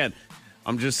stupid, but again,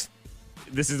 this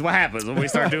is what happens when we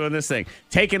start doing this thing.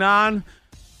 Taking on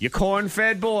your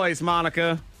corn-fed boys,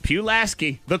 Monica.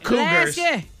 Pulaski, the Cougars.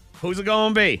 Pulaski. Who's it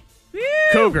going to be? Woo!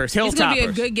 Cougars, It's going to be a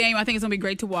Hilltoppers. good game. I think it's going to be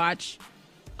great to watch.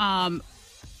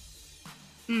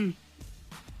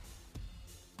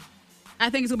 I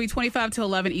think it's going to be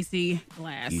 25-11 EC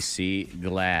Glass. EC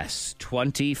Glass,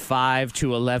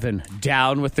 25-11,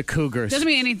 down with the Cougars. Doesn't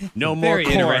mean anything. No more Very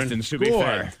corn, interesting to be score.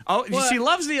 fair. Oh, she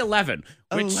loves the 11,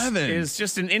 which 11. is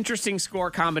just an interesting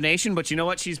score combination. But you know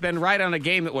what? She's been right on a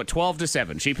game at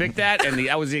 12-7. She picked that, and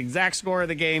that was the exact score of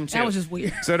the game too. That was just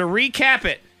weird. So to recap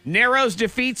it, Narrows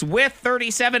defeats with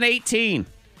 37-18.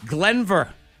 Glenver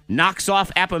knocks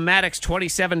off Appomattox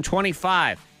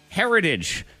 27-25.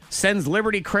 Heritage sends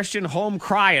Liberty Christian home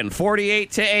crying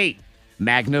 48-8.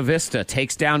 Magna Vista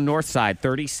takes down Northside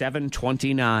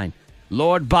 37-29.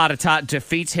 Lord Batatot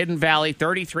defeats Hidden Valley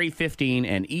 33-15,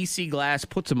 and EC Glass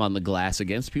puts him on the glass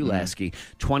against Pulaski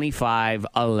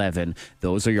 25-11.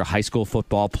 Those are your high school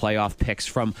football playoff picks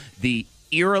from the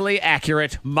eerily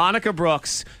accurate Monica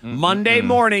Brooks. Monday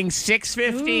morning,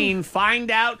 6:15. Find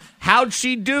out how'd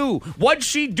she do? What'd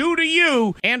she do to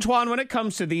you? Antoine, when it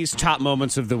comes to these top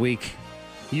moments of the week,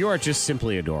 you are just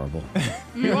simply adorable.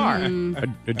 You are.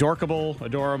 Adorkable,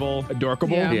 adorable.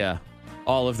 Adorkable. Yeah.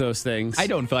 All of those things. I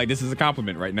don't feel like this is a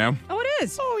compliment right now. Oh, it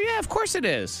is. Oh, yeah, of course it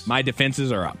is. My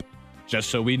defenses are up. Just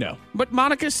so we know. But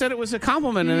Monica said it was a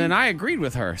compliment, and then I agreed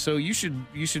with her. So you should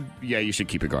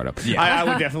keep your guard up. Yeah. I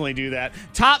would definitely do that.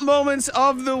 Top moments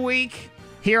of the week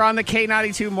here on the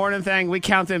K92 Morning Thing. We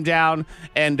count them down,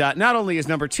 and not only is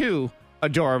number 2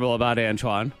 adorable about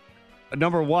Antoine,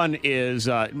 number 1 is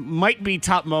might be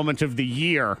top moment of the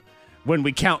year when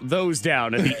we count those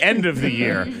down at the end of the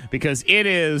year, because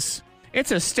it's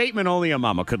a statement only a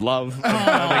mama could love.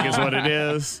 I think is what it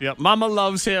is. Yep, mama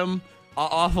loves him an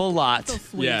awful lot. So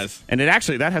Yes. And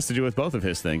that has to do with both of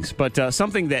his things. But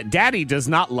something that Daddy does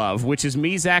not love, which is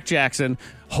me, Zach Jackson,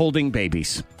 holding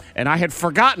babies. And I had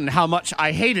forgotten how much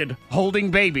I hated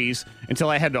holding babies until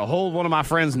I had to hold one of my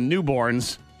friend's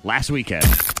newborns last weekend.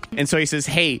 And so he says,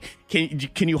 hey,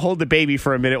 can you hold the baby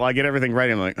for a minute while I get everything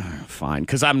ready? I'm like, fine,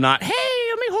 because I'm not, hey,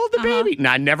 let me hold the baby.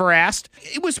 No, I never asked.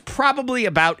 It was probably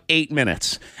about 8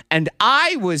 minutes. And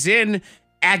I was in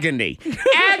agony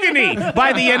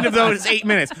by the end of those 8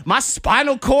 minutes. My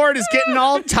spinal cord is getting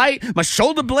all tight. My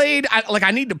shoulder blade,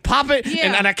 I need to pop it,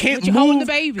 and I can't move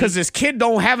because this kid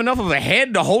don't have enough of a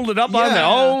head to hold it up on their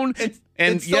own.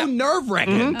 It's so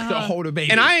nerve-wracking to hold a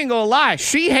baby. And I ain't gonna lie,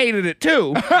 she hated it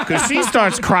too, because she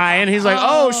starts crying. He's like,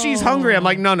 oh, she's hungry. I'm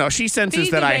like, no, she senses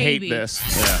Feed that the I hate baby. this.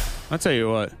 Yeah. I'll tell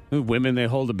you what, women, they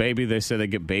hold a baby, they say they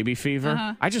get baby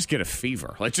fever. I just get a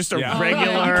fever, like just a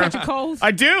regular. You catch a cold?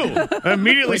 I do. I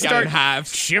immediately Break out start in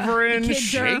hives. shivering, Kid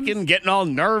shaking, germs. getting all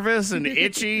nervous and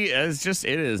itchy. It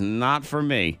is not for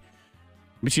me.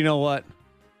 But you know what?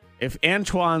 If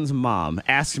Antoine's mom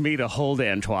asked me to hold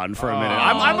Antoine for a minute,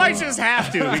 I might just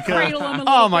have to, because, Cradle him a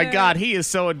oh little my bit. God, he is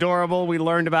so adorable. We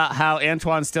learned about how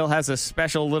Antoine still has a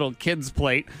special little kid's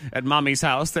plate at mommy's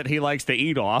house that he likes to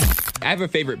eat off. I have a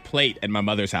favorite plate at my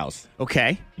mother's house,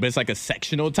 Okay. but it's like a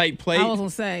sectional type plate. I was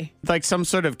gonna say. Like some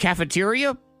sort of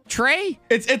cafeteria tray?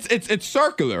 It's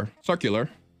circular,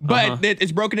 but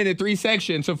it's broken into 3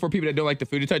 sections. So for people that don't like the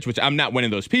food to touch, which I'm not one of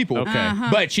those people. Okay.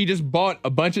 But she just bought a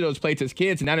bunch of those plates as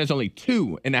kids, and now there's only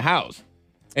 2 in the house.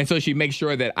 And so she makes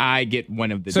sure that I get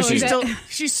one of the So two.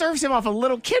 she serves him off a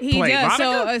little kid He plate, does.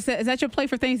 Monica? So is that your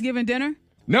plate for Thanksgiving dinner?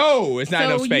 No, it's not so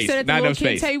enough space. you sit at the Not little enough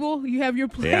kid space. table. You have your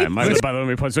plate. Yeah, my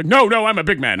mother points like, no, I'm a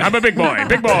big man. I'm a big boy.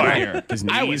 Big boy. His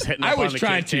I knees was, hitting I up on was the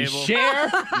trying kid to table. share.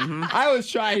 I was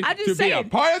trying I'm to just be a saying.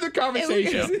 part of the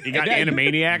conversation. You got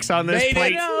Animaniacs on this They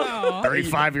plate. know.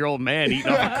 35-year-old man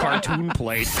eating off a cartoon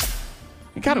plate.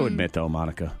 You got to admit, though,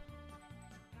 Monica,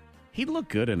 he'd look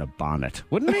good in a bonnet,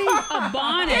 wouldn't he? A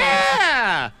bonnet.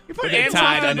 Yeah. You put With it Antoine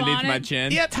tied on- underneath bonnet. my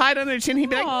chin. Yeah, tied under the chin. He'd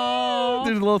be like, Aw.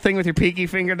 do the little thing with your pinky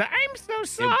finger. I'm so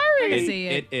sorry. see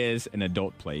It is an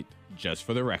adult plate, just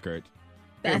for the record.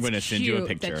 That's I'm gonna send you a cute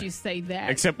picture. that you say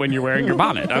that. Except when you're wearing your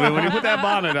bonnet. I mean, when you put that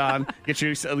bonnet on, get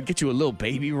you a little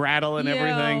baby rattle and Yeah,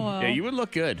 everything. well. Yeah, you would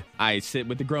look good. I sit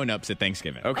with the grown-ups at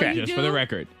Thanksgiving. Okay. Oh, you Just do? for the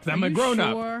record. 'Cause I'm Are a you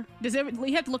grown-up. sure?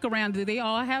 You have to look around. Do they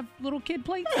all have little kid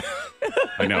plates?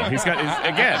 I know. He's got,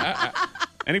 again,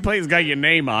 any plate that's got your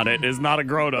name on it is not a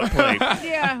grown-up plate.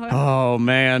 Yeah. Oh,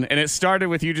 man. And it started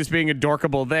with you just being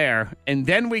adorkable there. And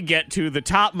then we get to the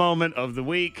top moment of the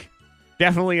week.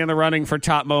 Definitely in the running for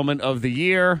top moment of the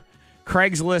year.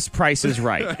 Craigslist Price is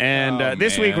Right. And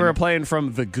this week we were playing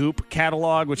from the Goop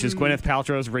catalog, which is Gwyneth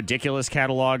Paltrow's ridiculous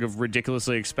catalog of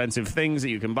ridiculously expensive things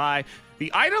that you can buy. The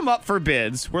item up for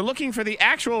bids, we're looking for the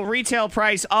actual retail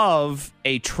price of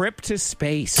a trip to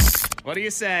space. What do you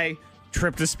say?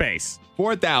 Trip to space.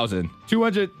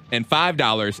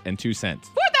 $4,205.02.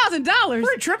 $4,000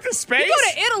 For a trip to space? You go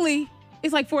to Italy.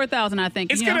 It's like $4,000, I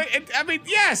think. It's you know?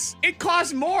 yes, it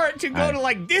costs more to go to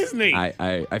like Disney.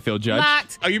 I feel judged.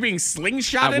 Locked. Are you being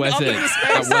slingshotted I up wasn't. into space?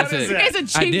 I What is wasn't. that?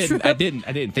 It's a cheap trip. I didn't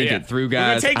think it through, We're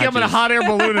gonna guys. take you up in a hot air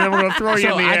balloon and then we're gonna throw you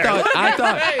So in the air.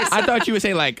 I thought you would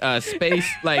say like space,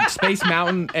 like Space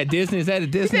Mountain at Disney. Is that at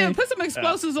Disney? Yeah, put some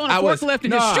explosives on a I was forklift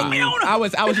and just shoot me on them. I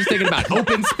was just thinking about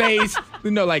open space.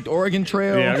 Like the Oregon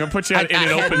Trail. Yeah, I'm gonna put you in an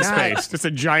had open not- space. Just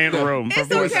a giant room for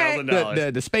It's okay.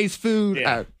 $4,000. The space food.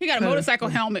 Yeah. He got a motorcycle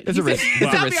helmet. It's a He said, it's a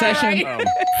 "I'll be all recession. right."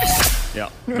 Yeah,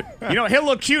 you know he'll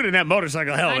look cute in that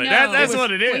motorcycle I helmet. know. That's It was-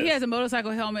 what it is. Well, he has a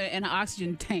motorcycle helmet and an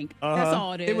oxygen tank. That's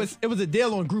all it is. It was a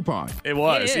deal on Groupon. It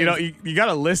was. It You know, is. you got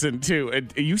to listen too.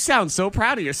 You sound so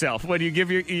proud of yourself when you give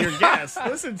your guess.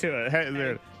 Listen to it. Hey,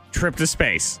 there. Trip to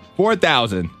space.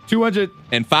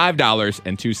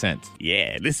 $4,205.02.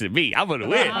 Yeah, this is me. I'm gonna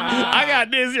win. I got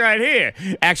this right here.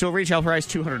 Actual retail price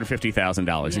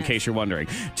 $250,000. In case you're wondering.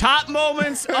 Top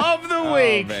moments of the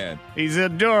week. man. He's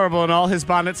adorable in all his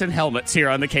bonnets and helmets here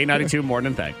on the K92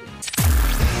 Morning Thing.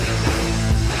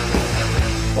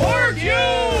 Fork you!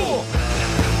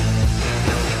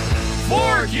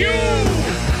 Fork you!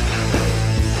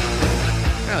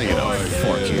 Well, you know,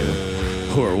 fork you.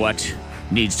 Who or what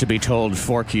needs to be told,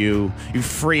 fork you. You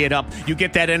free it up. You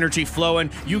get that energy flowing.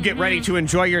 You get ready to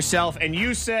enjoy yourself, and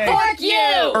you say, Fork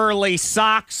you! Early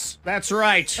socks. That's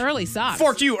right. Early socks.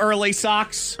 Fork you, early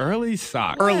socks. Early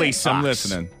socks. Early socks. I'm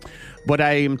listening. What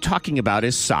I am talking about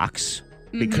is socks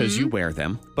because you wear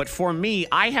them. But for me,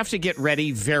 I have to get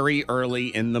ready very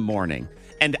early in the morning.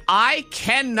 And I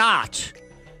cannot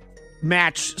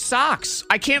match socks.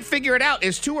 I can't figure it out.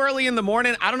 It's too early in the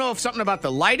morning. I don't know if something about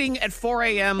the lighting at 4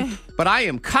 a.m., but I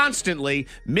am constantly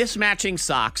mismatching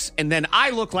socks. And then I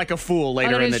look like a fool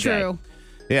later in the day. That is true.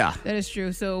 Yeah. That is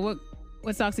true. So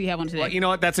what socks do you have on today? Well, you know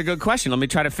what? That's a good question. Let me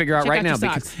try to figure out Check right out now. your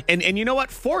Because socks. and you know what?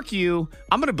 Fork you.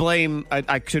 I'm going to blame.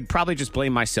 I should probably just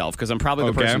blame myself because I'm probably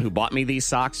the Okay. person who bought me these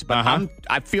socks. But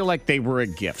I feel like they were a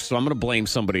gift, so I'm going to blame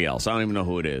somebody else. I don't even know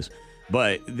who it is.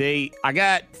 But I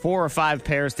got 4 or 5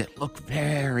 pairs that look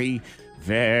very,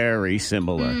 very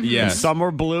similar. Yes. And some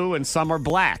are blue and some are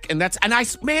black. And I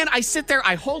sit there,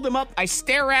 I hold them up, I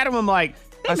stare at them, I'm like,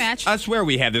 They match. I swear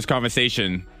we had this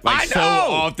conversation I so know.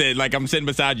 often. Like I'm sitting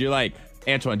beside you like,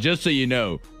 Antoine, just so you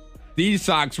know, these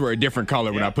socks were a different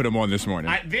color when I put them on this morning.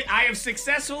 I have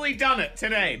successfully done it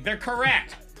today. They're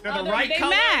correct. They're the right they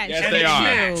color. match. Yes, and they are.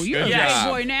 match. You're a Good big job.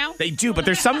 boy now. They do, but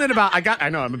there's something about I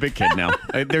know I'm a big kid now.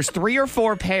 There's 3 or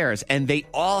 4 pairs, and they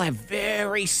all have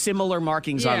very similar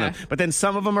markings on them. Yeah. But then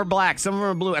some of them are black, some of them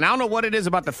are blue, and I don't know what it is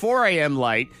about the 4 a.m.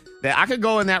 light that I could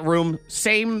go in that room,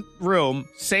 same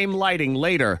lighting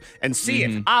later, and see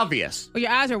it. Obvious. Well,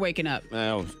 your eyes are waking up.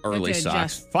 Oh, early That's it,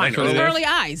 socks. Josh. Fine. That's what it is. Early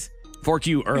eyes. Fork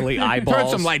you, early eyeballs. Turn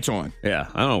some lights on. Yeah,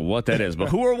 I don't know what that is, but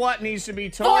who or what needs to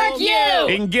be told? Fork you!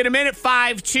 You can get them in at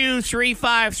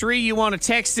 52353. You want to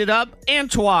text it up.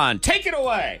 Antoine, take it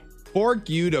away. Fork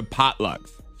you to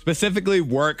potlucks, specifically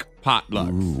work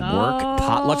potlucks. Work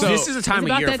potlucks. So- This is a time It's of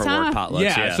about year that for time. work potlucks.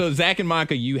 Yeah, so Zach and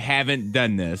Monica, you haven't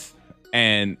done this,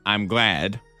 and I'm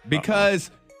glad because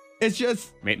it's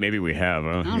just Maybe we have.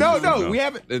 no, we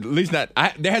haven't. At least not.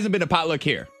 There hasn't been a potluck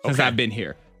here since Okay. I've been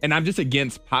here, and I'm just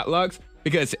against potlucks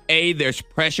because there's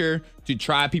pressure to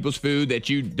try people's food that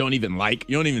you don't even like,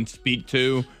 you don't even speak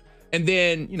to, and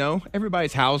then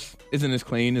everybody's house isn't as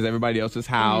clean as everybody else's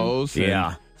house. and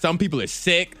Yeah. some people are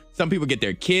sick. Some people get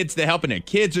their kids to help, and their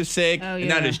kids are sick, Oh, and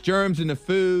now yeah. there's germs in the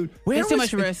food. There's too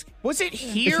much risk. Was it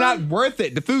here? It's not worth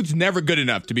it. The food's never good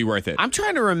enough to be worth it. I'm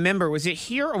trying to remember. Was it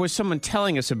here or was someone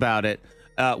telling us about it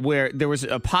where there was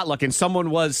a potluck and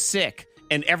someone was sick?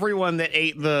 And everyone that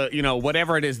ate the,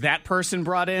 whatever it is that person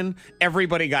brought in,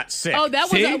 everybody got sick. Oh, that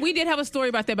See? was we did have a story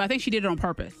about that, but I think she did it on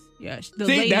purpose. Yeah, the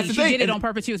See, lady, that's the she thing. did it And on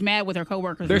purpose. She was mad with her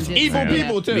coworkers. There's who did evil that.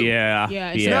 people too. Yeah. Yeah,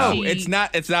 and so yeah. No, she-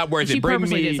 it's not worth she it. Bring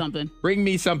purposely me did something. Bring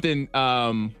me something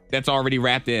that's already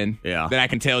wrapped in. Yeah. That I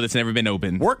can tell that's never been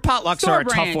opened. Work potlucks Store are a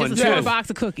brand, tough one, just a store too. box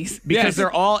of cookies. Because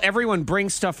Yes. everyone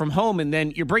brings stuff from home and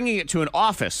then you're bringing it to an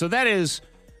office. So that is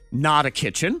not a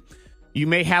kitchen. You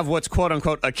may have what's quote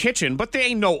unquote a kitchen, but there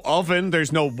ain't no oven,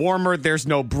 there's no warmer, there's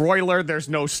no broiler, there's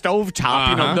no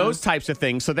stovetop, those types of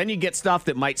things. So then you get stuff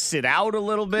that might sit out a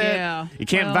little bit. Yeah. You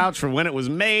can't Well- vouch for when it was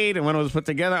made and when it was put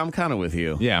together. I'm kind of with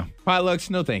you. Yeah. Potlucks,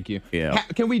 no thank you. Yeah.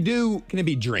 Can it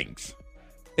be drinks?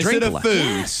 Instead Drink of luck. food,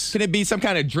 Yes. can it be some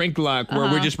kind of drink luck where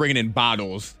we're just bringing in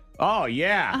bottles? Oh,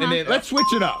 yeah. And then let's switch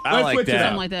it up. I Let's like switch that. it up.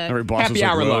 Something like that. Every boss Happy is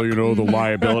like, hour well, luck. the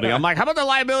liability. I'm like, how about the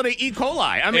liability E.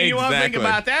 coli? I mean, you want to think Exactly.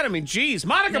 about that? I mean, geez.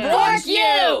 Monica Yeah. Bruins. Fork you!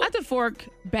 I have to fork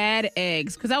bad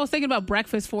eggs because I was thinking about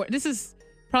breakfast this is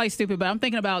probably stupid, but I'm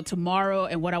thinking about tomorrow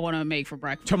and what I want to make for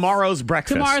breakfast. Tomorrow's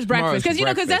breakfast. Tomorrow's breakfast because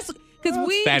breakfast. because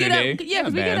we Saturday. get up because Not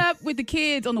we get bad. up with the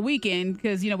kids on the weekend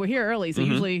because we're here early, so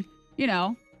usually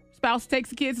spouse takes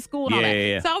the kids to school and all that.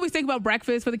 Yeah. So I always think about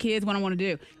breakfast for the kids when I want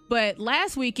to do. But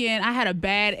last weekend I had a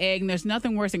bad egg, and there's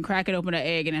nothing worse than cracking open an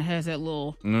egg and it has that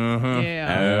little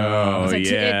Oh, It's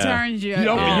yeah. it turns you. You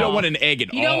don't want an egg at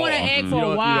all. You don't want an egg for a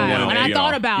don't while. want an And I egg at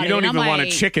thought all. about You it. don't and even I'm want a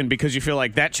like, chicken because you feel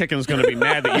like that chicken's going to be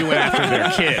mad that you went after their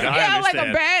kid. I Yeah, like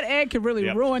understand. a bad egg could really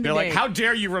ruin the They're like, day. how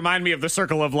dare you remind me of the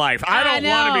circle of life? I don't I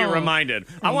want to be know. reminded.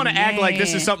 I want to act like this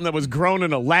is Man. something that was grown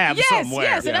in a lab Yes, somewhere.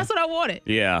 yes, and that's what I wanted.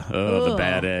 Yeah, the Ugh.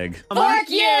 bad egg. Fork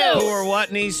Who you! or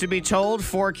what needs to be told?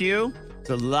 Fork you. It's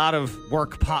a lot of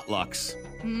work potlucks.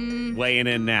 Weighing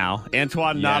in now.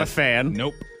 Antoine, not a Yes. fan.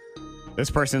 Nope. This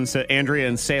person, Andrea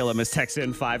in Salem, has texted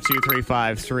in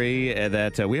 52353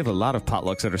 that we have a lot of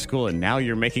potlucks at our school, and now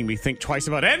you're making me think twice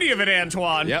about any of it,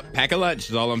 Antoine. Yep. Pack a lunch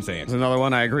is all I'm saying. There's another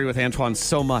one. I agree with Antoine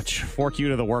so much. Fork you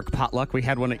to the work potluck. We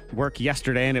had one at work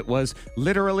yesterday, and it was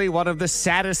literally one of the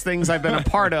saddest things I've been a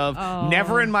part of.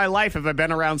 Never in my life have I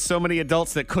been around so many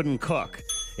adults that couldn't cook.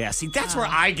 Yeah, see, that's where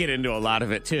I get into a lot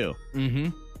of it, too. Mm-hmm.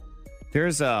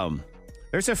 There's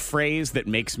a phrase that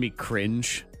makes me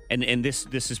cringe, and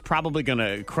this is probably going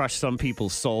to crush some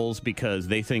people's souls because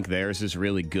they think theirs is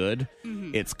really good.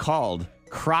 Mm-hmm. It's called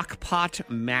Crock-Pot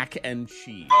Mac and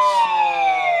Cheese.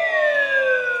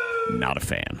 Not a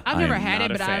fan. I've never had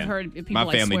it, but I've heard people My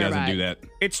family swear doesn't by do it. that.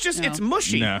 It's just, it's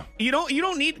mushy. No. You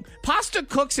don't need, pasta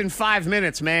cooks in 5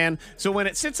 minutes, man. So when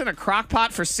it sits in a crock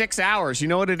pot for 6 hours, you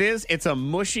know what it is? It's a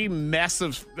mushy mess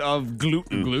of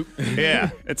gluten. Glute? Yeah.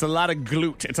 It's a lot of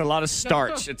glute. It's a lot of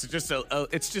starch. It's just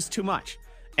it's just too much.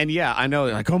 And yeah, I know,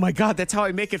 like, oh my God, that's how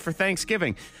I make it for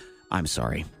Thanksgiving. I'm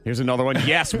sorry. Here's another one.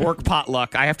 Yes, work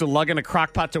potluck. I have to lug in a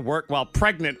crock pot to work while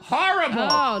pregnant. Horrible.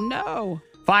 Oh, no.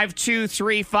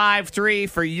 52353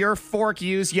 for your fork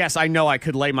use. Yes, I know I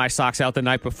could lay my socks out the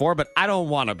night before, but I don't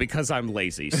want to because I'm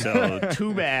lazy. So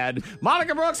too bad.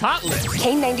 Monica Brooks Hot List.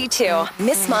 K92,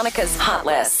 Miss Monica's Hot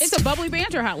List. It's a bubbly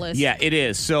banter hot list. Yeah, it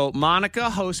is. So Monica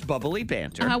hosts Bubbly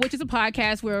Banter. Which is a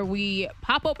podcast where we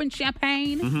pop open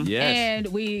champagne Yes. and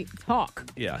we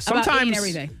talk. Yeah, about sometimes eating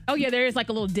everything. Oh yeah, there is like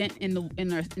a little dent in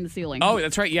the ceiling. Oh,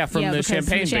 that's right. Yeah, from the because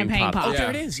champagne, the champagne being popped. popped. Oh, Yeah. there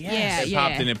it is. Yes. It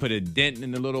popped in and put a dent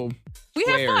in the little we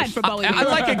have fun squares. for bubbly I banter.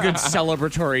 like a good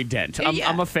celebratory dent.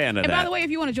 I'm a fan of and that. by the way, if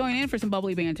you want to join in for some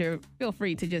bubbly banter, feel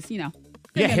free to just send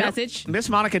me a hit- message. Miss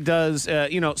Monica does,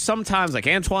 sometimes like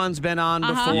Antoine's been on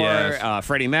before, Yes.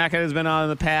 Freddie Mac has been on in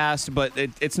the past, but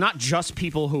it's not just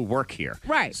people who work here.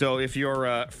 Right. So if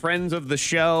you're friends of the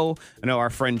show, I know our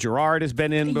friend Gerard has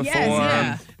been in before.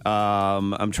 Yes,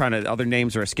 I'm trying to, other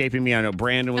names are escaping me. I know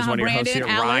Brandon was one of your hosts here.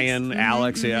 Brandon, Alex. Ryan,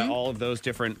 Alex, yeah, all of those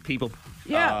different people.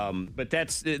 Yeah. But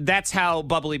that's how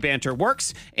Bubbly Banter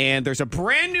works. And there's a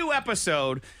brand new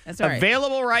episode That's right.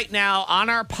 available right now on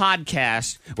our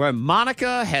podcast where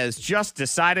Monica has just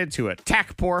decided to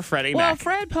attack poor Freddie Well, Mac.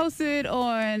 Fred posted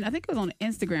on, I think it was on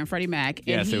Instagram, Freddie Mac. And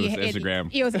Yes, it was Instagram.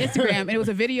 It was Instagram, and it was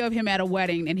a video of him at a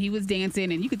wedding, and he was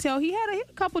dancing, and you could tell he had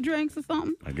a couple drinks or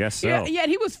something. I guess so. Yeah,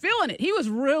 and he was feeling it. He was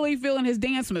really feeling his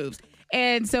dance moves.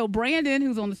 And so Brandon,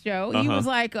 who's on the show, he was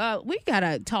like, we got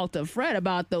to talk to Fred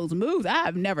about those moves.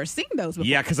 I've never seen those before.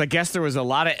 Yeah, because I guess there was a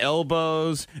lot of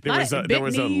elbows. There was a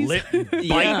knees. lip bite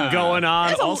Yeah. going on.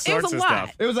 It was a- All it was sorts a of lot.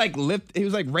 stuff. It was like he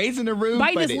was like raising the roof,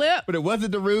 Biting but his lip. but it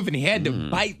wasn't the roof, and he had to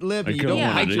bite lip. And you don't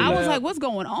Yeah, bite your I was lip. like, what's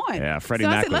going on? Yeah, Freddie so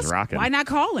I Mac said, was rocking. Why not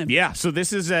call him? Yeah, so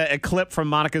this is a clip from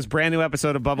Monica's brand new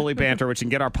episode of Bubbly Banter, which you can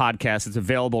get our podcast. It's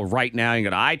available right now. You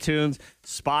can go to iTunes,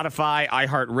 Spotify,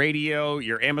 iHeartRadio,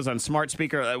 your Amazon smart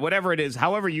speaker, whatever it is,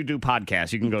 however you do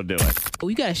podcasts, you can go do it.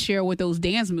 We got to share what those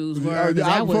dance moves were. 'cause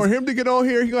that was- For him to get on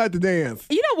here, he gonna have to dance.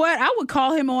 You know what? I would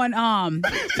call him on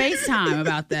FaceTime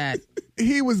about that.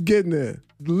 He was getting it,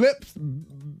 lips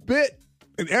bit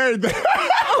and everything.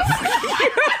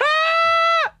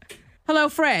 Hello,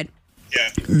 Fred. Yeah.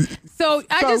 So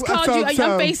I just called you. I'm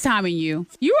FaceTiming you.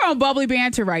 You are on Bubbly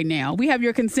Banter right now. We have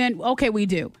your consent. Okay, we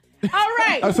do. All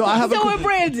right. So I have with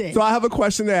Brandon. So I have a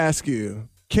question to ask you.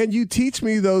 Can you teach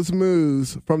me those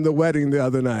moves from the wedding the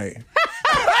other night?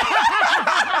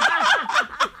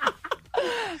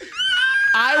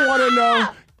 I want to know,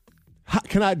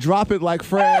 can I drop it like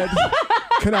Fred?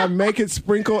 Can I make it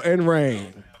sprinkle and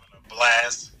rain?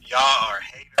 Blast. Y'all are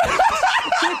haters.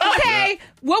 Okay.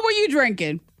 What were you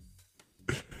drinking?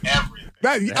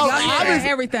 Everything.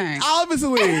 Everything.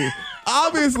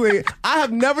 Obviously, I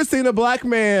have never seen a black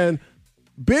man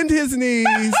bend his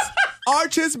knees,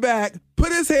 arch his back,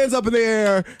 put his hands up in the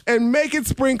air, and make it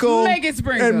sprinkle. Make it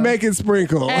sprinkle. And make it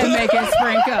sprinkle. And make it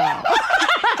sprinkle.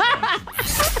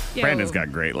 Yo, Brandon's got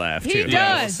a great laugh, He too. does.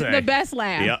 I will say. The best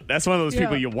laugh. Yeah, that's one of those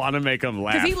people Yeah. you want to make them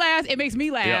laugh. Because he laughs, it makes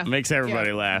me laugh. Yeah, makes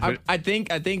everybody Yeah. laugh. I think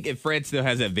if Fred still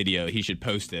has that video, he should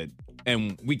post it,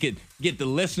 and we could get the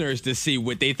listeners to see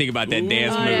what they think about that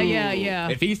dance Oh, move. yeah.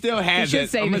 If he still has should it,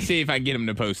 save I'm gonna it. see if I can get him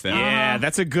to post that. Yeah,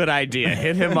 that's a good idea.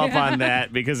 Hit him up on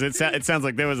that because it sounds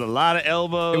like there was a lot of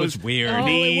elbows. It was weird. Oh,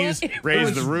 Knees, it was- raise It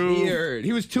was the roof. weird.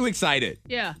 He was too excited.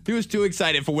 Yeah. He was too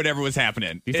excited for whatever was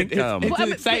happening. You think, His Well, I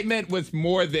mean, excitement was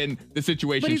more than the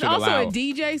situation But he's should also allow. a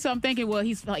DJ, so I'm thinking, well,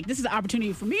 he's like, this is an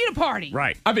opportunity for me to party.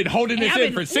 Right. I've been holding this And I've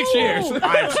in been- for 6 Ooh. years.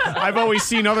 I've always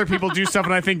seen other people do stuff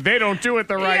and I think they don't do it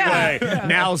the right way.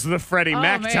 Now's the Freddie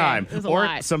Mac man. time. It was a Or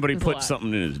lot. somebody It was a put lot.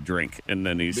 something in his drink and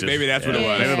then he's just, Maybe that's what it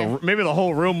was. Maybe the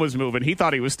whole room was moving. He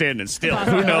thought he was standing still.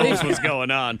 Who knows what's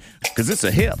going on? Because it's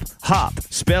a hip hop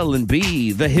spelling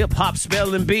bee. The hip hop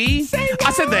spelling bee.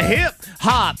 I said the hip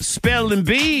hop spelling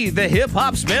bee. The hip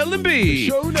hop spelling bee.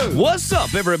 Sure knows. What's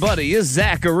up, everybody? It's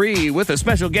Zachary with a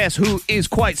special guest who is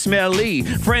quite smelly.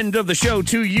 Friend of the show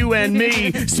to you and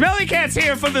me. Smelly Cat's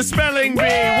here for the spelling bee.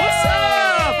 What's up?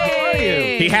 How are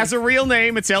you? He has a real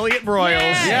name. It's Elliot Broyles.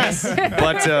 Yes.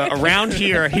 But around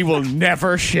here, he will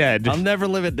never shed. I'll never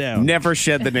live it down. Never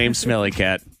shed the name Smelly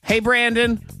Cat. Hey,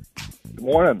 Brandon. Good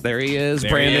morning. There he is,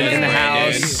 There Brandon he is, in the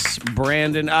Brandon. house.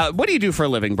 Brandon, what do you do for a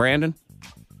living, Brandon?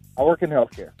 I work in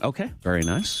healthcare. Okay, very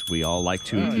nice. We all like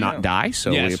to not die,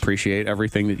 so Yes. we appreciate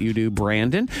everything that you do,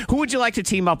 Brandon. Who would you like to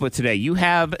team up with today? You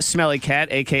have Smelly Cat,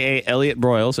 a.k.a. Elliot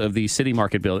Broyles of the City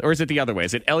Market Building. Or is it the other way?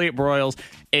 Is it Elliot Broyles,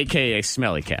 a.k.a.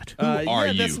 Smelly Cat? Who are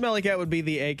you? The Smelly Cat would be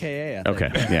the AKA, I think. Okay,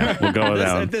 yeah, we'll go with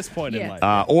that one. At this point in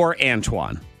life. Or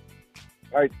Antoine.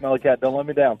 All right, Smelly Cat, don't let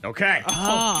me down. Okay.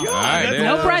 All right,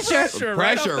 No there. pressure.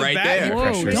 Pressure right there. Whoa,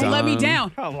 pressure's don't let me on. down.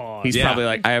 Come on. He's Yeah. probably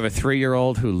like, I have a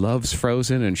 3-year-old who loves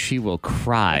Frozen, and she will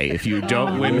cry if you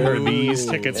don't win her these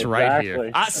tickets right here.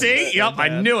 Exactly. See? Yep, I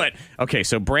knew it. Okay,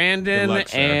 so Brandon Good luck,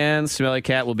 sir. and Smelly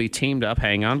Cat will be teamed up.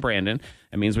 Hang on, Brandon.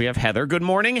 That means we have Heather. Good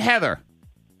morning, Heather.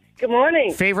 Good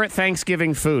morning. Favorite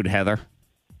Thanksgiving food, Heather?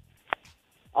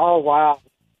 Oh, wow.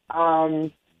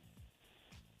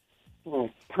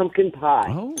 Pumpkin pie.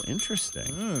 Oh, interesting.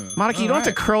 Monica, you don't have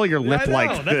to curl your lip I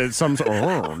like know. some.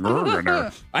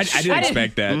 I didn't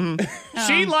expect that.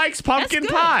 She likes pumpkin good.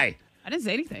 pie. I didn't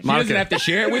say anything. She doesn't have to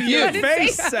share it with you. Your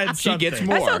face said She gets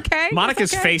something. more. That's okay.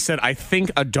 Monica's That's okay. face said, I think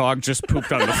a dog just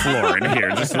pooped on the floor in here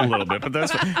just a little bit. But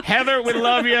that's fine. Heather, we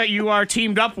love you. You are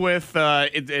teamed up with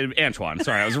Antoine.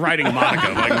 Sorry, I was writing Monica.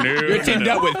 I'm like, no. You're teamed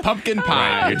up with pumpkin Right,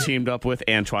 pie. you're teamed up with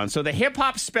Antoine. So the hip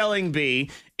hop spelling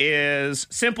bee is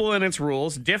simple in its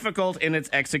rules, difficult in its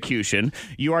execution.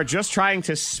 You are just trying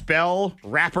to spell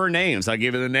rapper names. I'll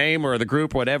give you the name or the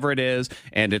group, whatever it is,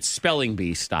 and it's spelling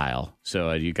bee style.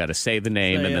 So you got to say the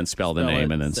name and then spell the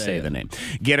name and then say the name.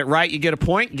 Get it right, you get a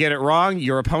point. Get it wrong,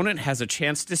 your opponent has a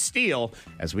chance to steal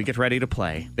as we get ready to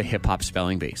play the hip hop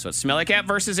spelling bee. So it's Smelly Cat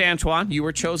versus Antoine. You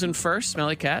were chosen first,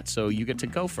 Smelly Cat, so you get to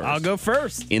go first. I'll go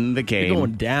first. In the game. You're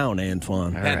going down,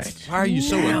 Antoine. All right. Why are you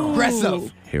so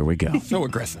aggressive? Here we go. So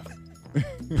aggressive.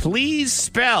 Please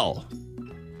spell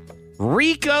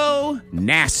Rico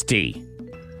Nasty.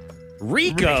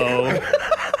 Rico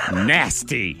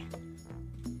Nasty.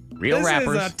 Real This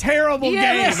rappers. is a terrible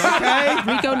Yeah, game, okay?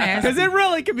 Rico Nasty. Because it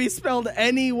really could be spelled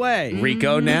any way.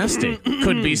 Rico Nasty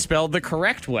could be spelled the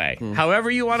correct way. However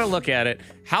you want to look at it,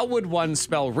 how would one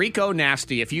spell Rico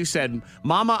Nasty if you said,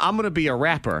 Mama, I'm going to be a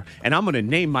rapper and I'm going to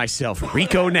name myself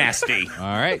Rico Nasty?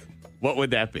 All right. What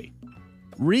would that be?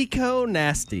 Rico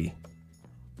Nasty.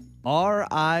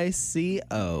 RICONASTY.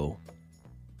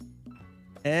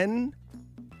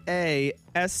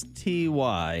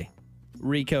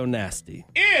 Rico Nasty.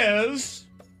 Is...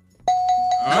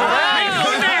 All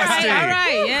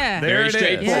right, yeah. Very it is.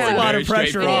 straightforward. Yeah. A lot Very of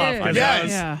pressure straightforward. off. 'cause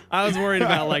Yeah. I was worried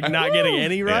about not getting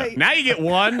any right. Yeah. Now you get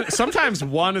one. Sometimes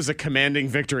one is a commanding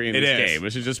victory in It this is. game.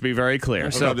 It should just be very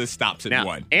clear. So this stops at now,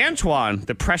 one. Antoine,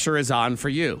 the pressure is on for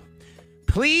you.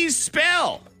 Please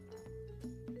spell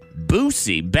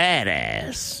Boosie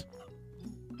Badass.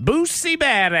 Boosie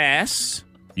Badass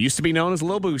used to be known as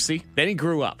Lil Boosie. Then he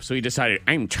grew up, so he decided,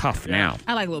 I'm tough now.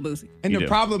 I like Lil Boosie. And You the do.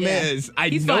 problem Yeah. is, I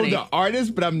He's know funny. the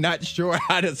artist, but I'm not sure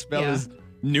how to spell Yeah. his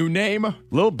new name.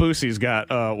 Lil Boosie's got,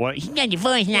 what? He got your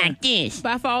voice like this.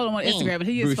 But I follow him on Instagram, and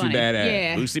he is Boosie funny. Badass.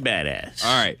 Yeah. Boosie Badass.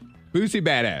 All right. Boosie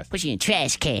Badass. Put you in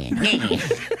trash can.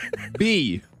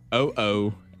 BOOSIE.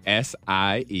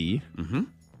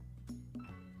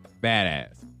 Badass.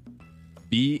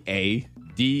 BADASS.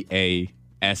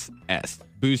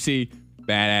 Boosie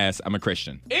Badass. I'm a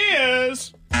Christian. Is...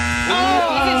 Is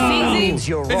it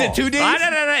CZ? Is it 2 Ds?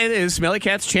 No. It is Smelly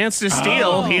Cat's chance to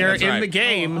steal here that's in right. the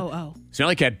game. Oh.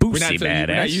 Smelly Cat We're Boosie not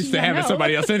Badass. used to Yeah, having no.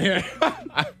 somebody else in here.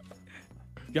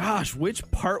 Gosh, which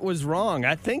part was wrong?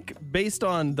 I think based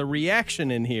on the reaction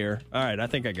in here. All right, I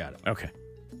think I got it. Okay.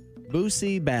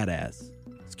 Boosie Badass.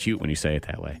 It's cute when you say it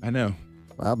that way. I know.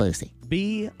 Well, Boosie.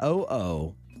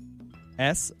 BOOSIE.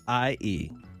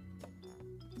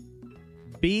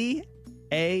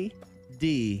 BADAZ.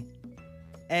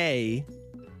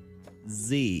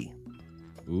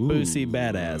 Boosie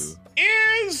Badass.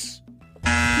 Is...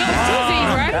 No, it's two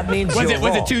Z's, right? That means Was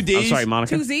it 2 Ds? I'm sorry,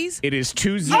 Monica. Two Z's? It is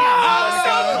 2 Z's. Yes.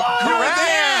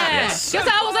 That's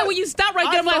how I was like, when you stop right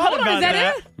there, I'm like, thought hold on, is about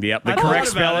that it? Yep, the I thought correct about it.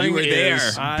 spelling You were there.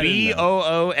 is I didn't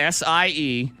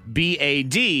BOOSIE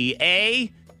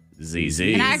BADAZZ.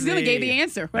 And I accidentally gave the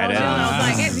answer. When I was That yelling, I was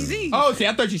is- like, hey, ZZ. Oh, see,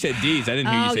 I thought you said D's. I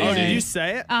didn't hear you say Oh, Oh, D's. did you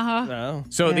say it? Uh-huh. No.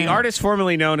 So the artist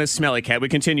formerly known as Smelly Cat, we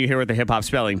continue here with the hip hop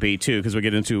spelling bee too, because we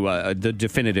get into the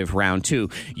definitive round 2.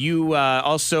 You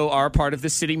also are part of the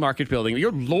City Market Building.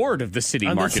 You're Lord of the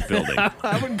City Market Building.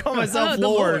 I wouldn't call myself The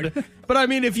Lord. Lord. But I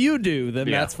mean, if you do, then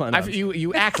Yeah. that's fine.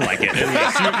 You act like it.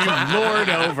 Yes, you lord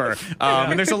over.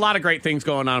 And there's a lot of great things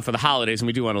going on for the holidays, and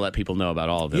we do want to let people know about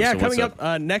all of this. Yeah, So what's coming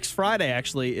up next Friday,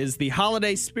 actually, is the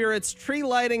Holiday Spirits Tree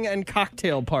Lighting and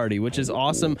Cocktail Party, which is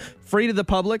awesome. Free to the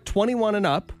public, 21 and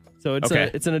up. So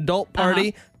it's an adult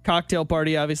party, cocktail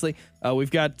party, obviously.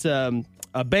 We've got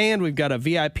a band. We've got a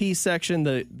VIP section.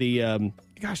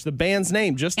 The band's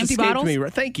name just Empty escaped Bottles? me.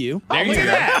 Thank you. There you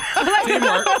go.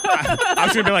 Teamwork. I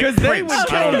was going to be like, Because they Prince. would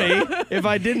kill me if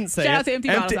I didn't say Shout it. out to Empty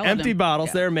Bottles. I love Empty them. Bottles.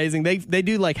 Yeah. They're amazing. They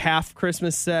do like half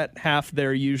Christmas set, half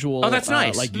their usual. Oh, that's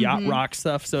nice. Like yacht rock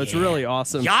stuff. So it's really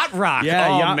awesome. Yacht rock. Yeah,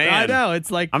 oh, yacht, man. I know. It's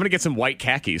like I'm going to get some white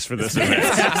khakis for this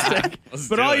event. Let's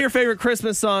But do all it. your favorite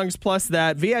Christmas songs plus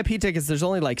that. VIP tickets, there's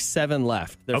only like 7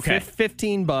 left. They're Okay.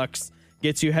 $15.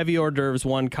 Gets you heavy hors d'oeuvres,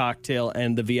 1 cocktail,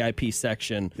 and the VIP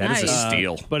section. That is a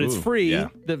steal. But it's Ooh, free yeah.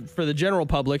 for the general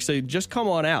public, so just come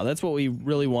on out. That's what we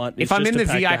really want. If It's I'm just in to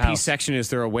the pack VIP house. section, is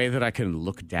there a way that I can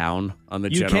look down on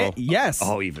the You general? can, yes.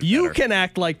 Oh, even You better. can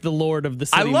act like the lord of the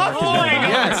city. I love market. lording over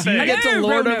Yes, you things. get to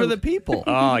lord Roanoke. over the people.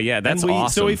 Oh, yeah, that's And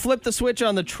awesome. So we flip the switch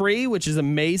on the tree, which is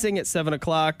amazing at 7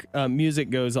 o'clock.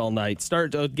 Music goes all night.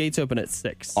 Gates open at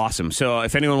 6. Awesome. So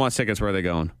if anyone wants tickets, where are they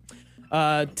going?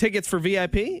 Tickets for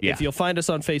VIP. Yeah. If you'll find us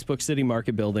on Facebook, City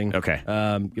Market Building. Okay.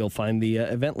 You'll find the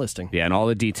event listing. Yeah, and all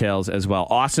the details as well.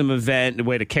 Awesome event, a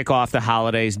way to kick off the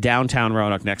holidays. Downtown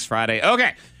Roanoke next Friday.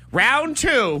 Okay, round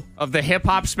 2 of the hip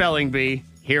hop spelling bee.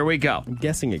 Here we go. I'm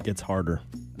guessing it gets harder.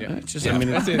 Yeah, it's just, Yeah,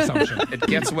 that's the assumption. it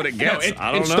gets what it gets.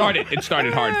 I don't it know.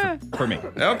 started hard for me.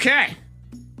 Okay.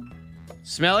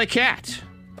 Smelly Cat,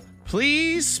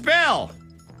 please spell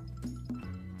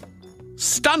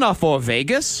Stunner for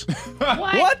Vegas.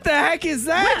 What the heck is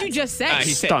that? What did you just say?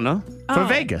 He said- Stunner for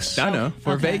Vegas. Stunner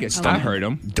for Vegas. I heard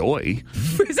him. Doy.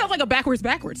 It sounds like a backwards.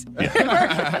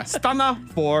 Stunner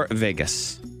for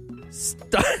Vegas.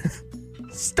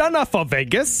 Stunner for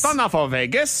Vegas. Stunner for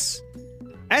Vegas.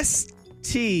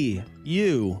 STUNNA.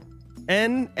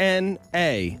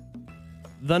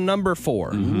 The number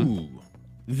 4. Mm-hmm.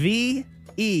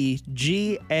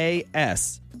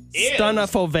 VEGAS. Stunner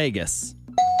for Vegas.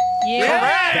 Yeah.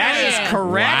 That is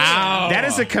correct. Wow. That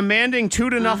is a commanding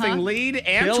 2-0 lead.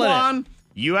 Killing Antoine,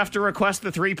 you have to request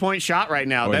the 3-point shot right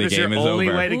now. Or That the is your game is only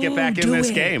over. way to get back in do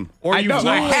this it. game. Or I you know.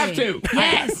 I lost. have to.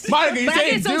 Yes. Monica, you But I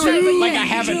say get so do it excited. like I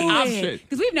have an option.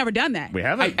 Because we've never done that. We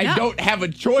haven't. I don't have a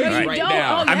choice No, you right don't.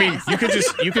 now. Oh, I mean,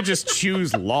 yes. you could just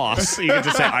choose loss. You could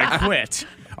just say I quit.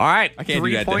 All right, I can't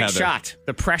do that to 3-point Heather. shot.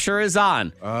 The pressure is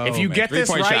on. Oh, if you man. get this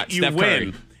 3-point right, shot. you Steph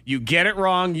win. Curry. You get it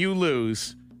wrong, you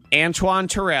lose. Antoine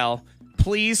Terrell,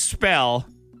 please spell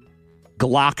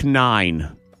Glock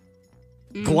 9.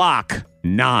 Glock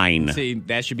 9. See,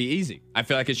 that should be easy. I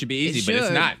feel like it should be easy, but it's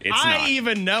should. not. It's I not.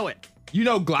 even know it. You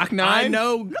know Glock 9? I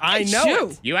know you.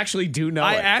 it. You actually do know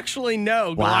I it. actually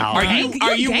know. Wow. Glock Are 9. you You're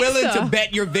are you willing gangsta. to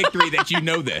bet your victory that you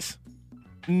know this?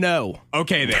 No.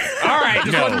 Okay then. All right.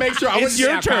 Just No. want to make sure. I It's wasn't your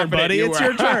how turn, confident buddy. you It's were.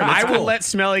 your turn. I It's will cool. let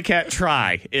Smelly Cat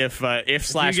try if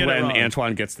slash get it when wrong.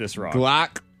 Antoine gets this wrong.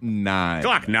 Glock 9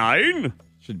 Glock 9?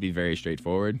 should be very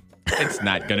straightforward. It's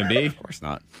not gonna be. Of course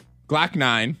not. Glock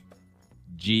 9,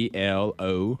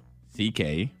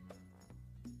 GLOCK.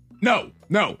 No.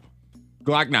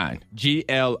 Glock 9,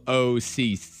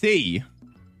 GLOCC.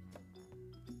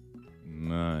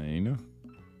 9.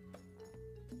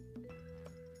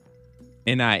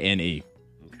 NINE.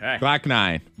 Okay. Glock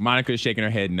 9. Monica's shaking her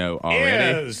head no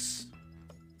already. Is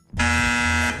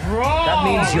wrong. That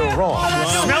means you're wrong.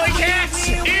 Smelly Cat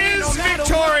is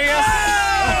victorious.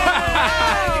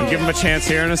 We'll give him a chance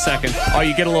here in a second. Oh,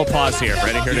 you get a little pause here.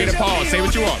 Ready? Here it Get is. a pause. Say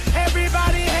what you want.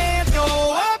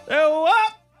 Oh,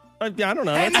 what? I don't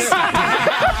know. That's it.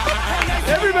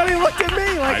 Everybody looked at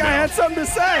me like I, had something to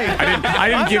say. I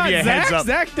didn't give you a Zach. heads up.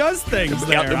 Zach does things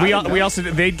there. Yeah, we also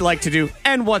they'd like to do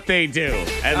and what they do,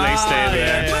 and they stay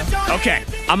there. yeah. Okay,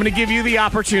 I'm going to give you the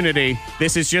opportunity.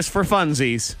 This is just for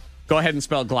funsies. Go ahead and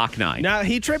spell Glock 9. Now,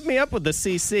 he tripped me up with the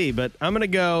CC, but I'm going to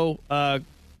go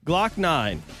Glock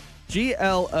 9.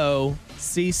 GLOCC.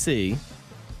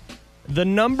 The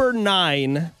number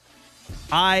 9.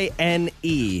 INE.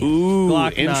 Ooh,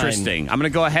 Glock 9. interesting. I'm going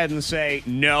to go ahead and say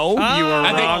no. You were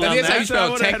I think wrong. that's how you that. spell I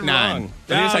would've Tech had 9. wrong.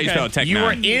 That's how you Okay. spell Tech 9. You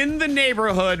were in the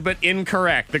neighborhood, but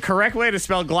incorrect. The correct way to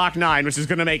spell Glock 9, which is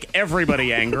going to make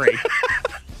everybody angry.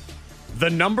 The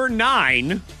number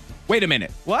 9. Wait a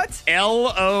minute. What?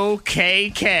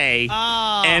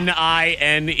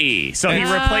 LOKKNINE. So he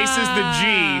replaces the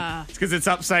G because it's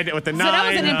upside down with the 9. So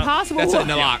that was an impossible That's one.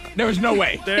 a lock. There was no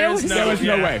way. There was no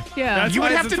way. Yeah. That's You why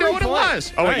would it's have a to know what it 3-point.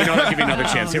 was. Oh, wait, you know what? I'll give you another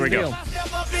chance. Here we go. What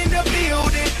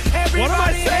am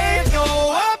I saying?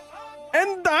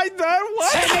 And I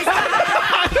what?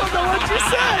 I don't know what you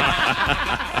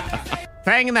said.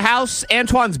 Fang in the house.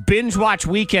 Antoine's binge watch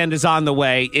weekend is on the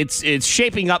way. It's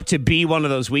shaping up to be one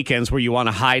of those weekends where you want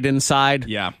to hide inside.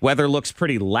 Yeah. Weather looks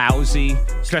pretty lousy,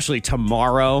 especially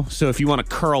tomorrow. So if you want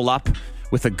to curl up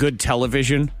with a good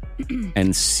television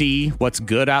and see what's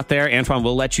good out there. Antoine,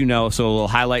 we'll let you know, so we'll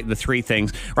highlight the 3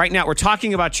 things. Right now, we're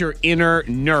talking about your inner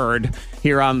nerd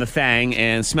here on The Thang,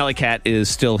 and Smelly Cat is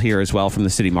still here as well from the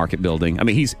City Market building. I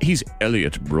mean, he's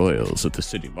Elliot Broyles at the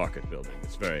City Market building.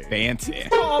 It's very fancy.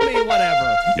 Call me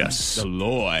whatever. Yes. The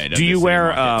Lord. Do you wear,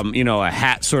 a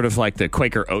hat sort of like the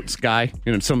Quaker Oats guy?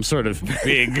 Some sort of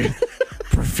big...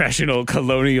 professional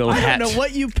colonial hat. I don't know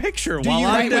what you picture Do while you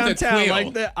I'm write with a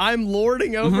downtown. quill? Like I'm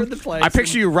lording over the place. I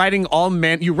picture you writing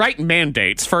you write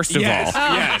mandates, first of Yes,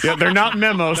 all. yes. Yeah, they're not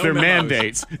memos, No they're memos.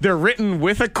 mandates. They're written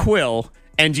with a quill.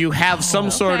 And you have some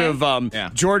sort of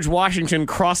George Washington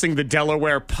crossing the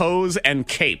Delaware pose and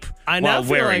cape while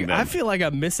wearing them. I feel like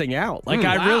I'm missing out. Like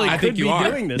I really I could think you be are.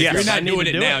 doing this. Yes. You're not I need doing to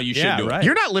it do now. You should do it. right.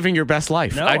 You're not living your best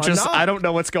life. No, I'm not. I don't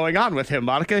know what's going on with him,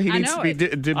 Monica. He needs to be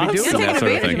doing You're that taking sort of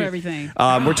advantage thing. of everything.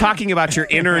 We're talking about your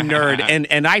inner nerd,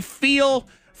 and I feel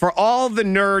for all the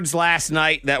nerds last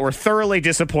night that were thoroughly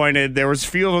disappointed. There was a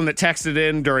few of them that texted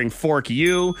in during Fork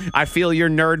U. I feel your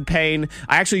nerd pain.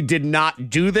 I actually did not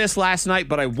do this last night,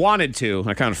 but I wanted to.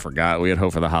 I kind of forgot. We had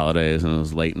hope for the holidays, and it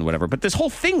was late and whatever. But this whole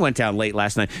thing went down late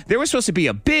last night. There was supposed to be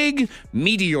a big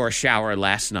meteor shower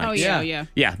last night. Oh, yeah.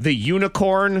 Yeah, the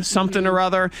unicorn something or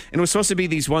other. And it was supposed to be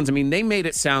these ones. I mean, they made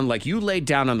it sound like you laid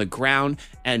down on the ground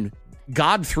and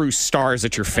God threw stars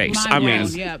at your face.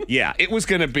 Yeah, it was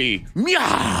going to be,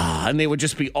 and they would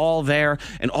just be all there.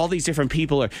 And all these different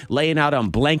people are laying out on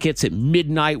blankets at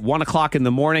midnight, 1 o'clock in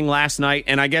the morning last night.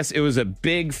 And I guess it was a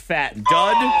big fat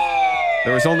dud.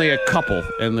 There was only a couple,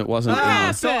 and it wasn't.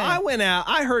 So I went out.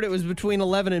 I heard it was between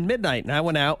 11 and midnight, and I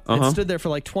went out and stood there for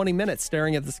like 20 minutes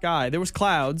staring at the sky. There was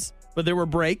clouds, but there were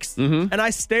breaks, and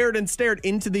I stared and stared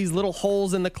into these little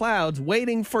holes in the clouds,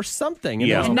 waiting for something. And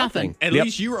there was nothing. At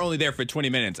least you were only there for 20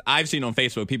 minutes. I've seen on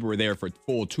Facebook people were there for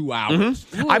full 2 hours.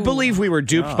 I believe we were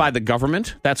duped by the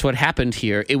government. That's what happened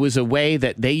here. It was a way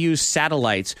that they used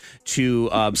satellites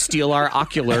to steal our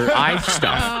ocular eye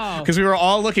stuff. Because we were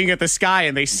all looking at the sky,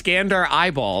 and they scanned our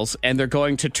eyeballs, and they're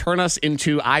going to turn us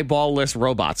into eyeball-less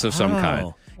robots of some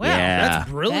kind. Wow,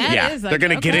 that's brilliant. They're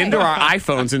going to get into our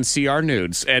iPhones and see our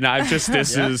nudes, and I just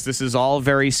this is all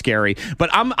very scary.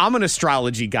 But I'm an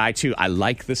astrology guy too. I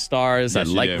like the stars. Yes,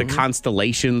 I like you the do.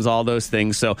 constellations, all those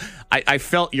things. So I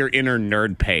felt your inner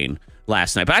nerd pain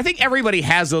last night. But I think everybody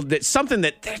has something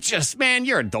that they're just, man,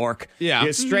 you're a dork. Yeah.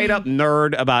 You're straight up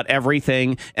nerd about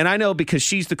everything. And I know because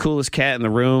she's the coolest cat in the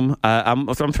room, I'm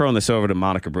throwing this over to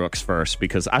Monica Brooks first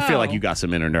because I feel like you got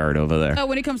some inner nerd over there. Oh,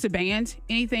 when it comes to bands,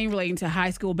 anything relating to high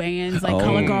school bands, like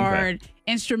color guard,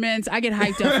 instruments, I get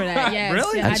hyped up for that. Yes,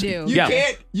 Really? I do.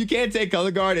 You can't take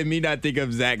color guard and me not think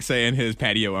of Zach saying his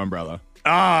patio umbrella.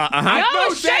 No,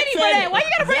 shady for that. Why you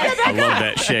gotta bring that back I love up?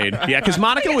 that shade. Yeah, because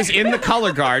Monica was in the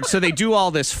color guard, so they do all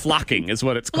this flocking, is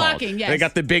what it's called. Flocking, yes. They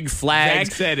got the big flags.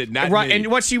 Zach said it, not right. me. And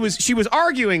what she was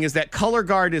arguing is that color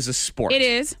guard is a sport. It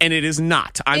is. and it is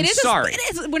not. I'm It is sorry. it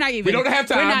is. We're not even. We don't have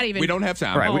time. We're not even. We don't have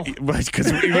time. Right,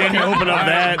 because when you open up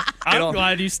that, I'm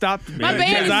glad you stopped me. My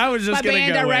because band, I was just my going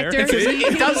to band go director.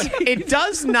 there. it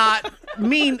does not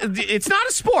mean it's not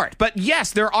a sport, but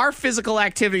yes, there are physical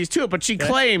activities to it. But she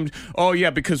claimed, oh yeah,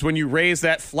 because when you raise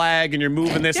that flag and you're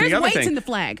moving this and There's the other weights thing, in the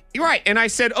flag. You're right. And I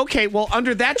said, okay, well,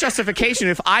 under that justification,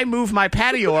 if I move my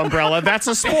patio umbrella, that's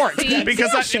a sport See,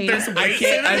 because see, there's I weights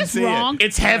can't in it. That's unsee wrong. it.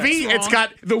 It's heavy. That's It's wrong.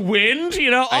 got the wind.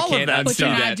 All of can't that But unsee you're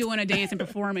stuff. not that. doing a dance and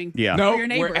performing. Yeah. No, for your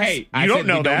neighbors. hey, I You don't said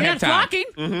know we that. don't You're have not time.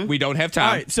 flocking? We don't have All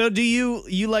time. right, so do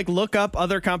you like look up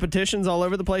other competitions all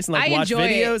over the place and like I watch enjoy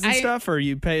it. videos and stuff, or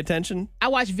you pay attention? I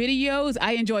watch videos.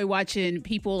 I enjoy watching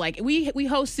people like we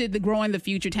hosted the Growing the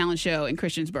Future talent show in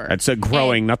Christiansburg. That's a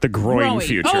growing, not the growing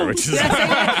future. Oh, which is did I say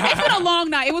that? It's been a long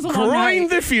night. It was a long growing night.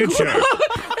 the future.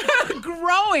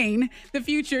 Growing the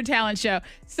Future talent show.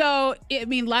 So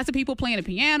lots of people playing the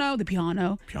piano,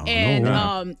 and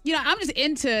I'm just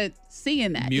into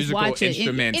seeing that, Musical just watch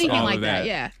instruments, anything all like of that. that.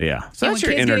 Yeah. Yeah. So And that's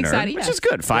when your kids inner get nerd, excited, which yeah. is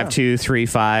good.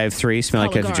 52353. Smelly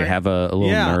Color Cat, did you guard. have a little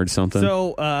nerd something?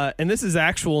 So, and this is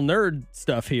actual nerd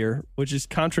stuff here, which is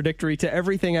contradictory to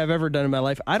everything I've ever done in my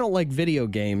life. I don't like video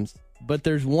games, but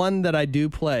there's one that I do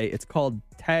play. It's called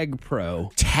Tag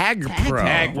Pro. Tag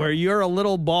Pro. Where you're a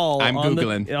little ball I'm on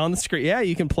Googling. on the screen. Yeah,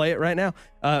 you can play it right now.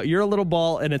 You're a little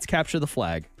ball, and it's Capture the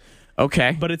Flag.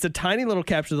 Okay. But it's a tiny little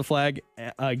Capture the Flag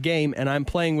game, and I'm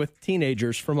playing with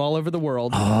teenagers from all over the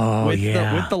world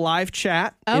with the live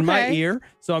chat in my Okay. ear.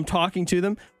 So I'm talking to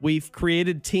them. We've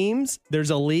created teams. There's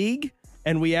a league,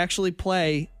 and we actually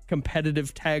play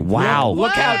competitive tag. Wow.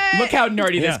 Look how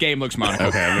nerdy this game looks, Monica.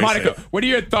 Okay, Monica, what are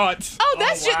your thoughts? Oh,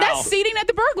 that's that's seating at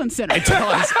the Berglund Center. It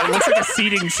looks like a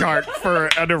seating chart for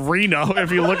an arena if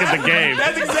you look at the game.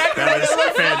 That's exactly That what it is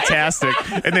looks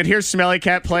fantastic. And then here's Smelly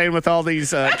Cat playing with all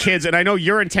these kids. And I know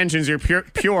your intentions are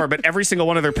pure, but every single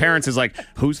one of their parents is like,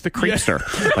 who's the creepster?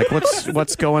 Like,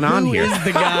 what's going on here? Who is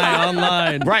the guy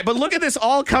online? Right, but look at this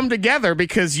all come together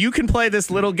because you can play this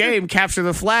little game, Capture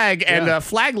the Flag, and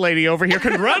Flag Lady over here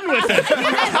can run with it.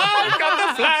 I've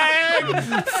got the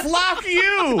flag! Flock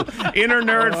you! Inner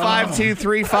Nerd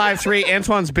 52353.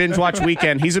 Antoine's binge watch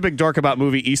weekend. He's a big dork about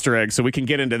movie Easter eggs, so we can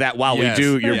get into that while we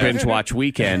do your binge watch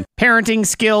weekend. Parenting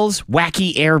skills,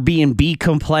 wacky Airbnb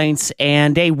complaints,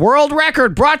 and a world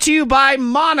record brought to you by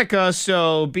Monica.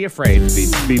 So be afraid.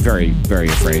 Be very, very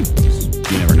afraid.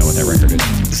 You never know what that record is.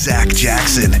 Zach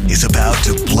Jackson is about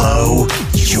to blow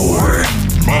your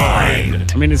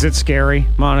mind. I mean, is it scary,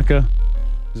 Monica?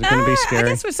 Is it going to be I scary?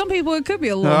 guess for some people it could be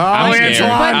a little. I'm scared.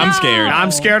 Antoine. I'm scared.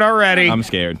 I'm scared already. I'm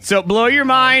scared. So blow your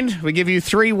mind. We give you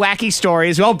 3 wacky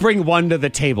stories. We'll bring one to the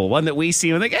table. One that we see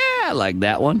and think, I like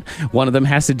that one. One of them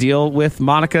has to deal with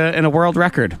Monica and a world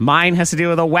record. Mine has to deal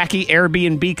with a wacky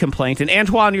Airbnb complaint. And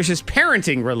Antoine, yours is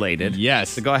parenting related. Yes.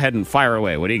 So go ahead and fire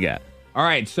away. What do you got? All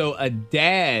right, so a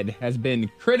dad has been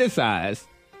criticized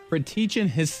for teaching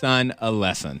his son a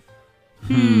lesson.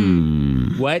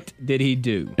 What did he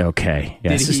do? Okay.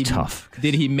 Yeah, this is tough.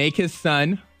 Did he make his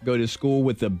son go to school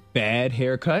with a bad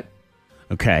haircut?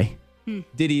 Okay.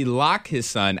 Did he lock his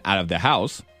son out of the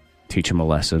house? Teach him a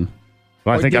lesson.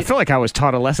 Well, I feel like I was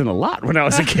taught a lesson a lot when I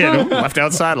was a kid. Left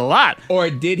outside a lot. Or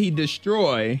did he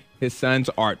destroy his son's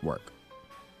artwork?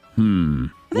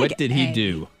 What did he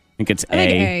do? I think it's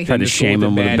A. Tried to shame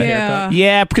him with a bad haircut.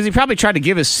 Yeah, because he probably tried to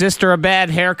give his sister a bad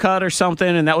haircut or something,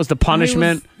 and that was the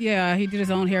punishment. He did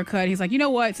his own haircut. He's like, you know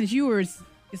what? Since you were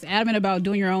just adamant about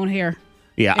doing your own hair.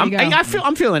 Yeah,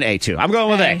 I'm feeling A too. I'm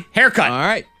going with A. Haircut. All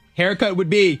right. Haircut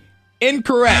would be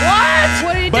incorrect.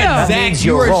 What did he do? But Zach,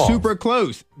 you were wrong. super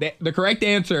close. The correct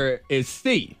answer is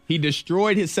C. He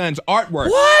destroyed his son's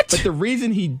artwork. What? But the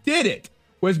reason he did it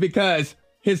was because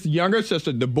his younger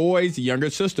sister, the boy's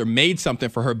younger sister, made something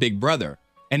for her big brother.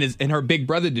 And her big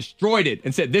brother destroyed it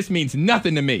and said, this means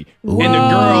nothing to me. Whoa. And the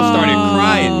girl started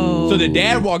crying. So the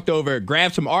dad walked over,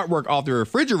 grabbed some artwork off the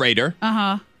refrigerator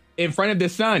in front of the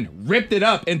son, ripped it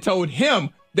up, and told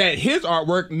him that his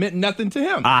artwork meant nothing to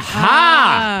him.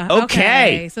 Aha!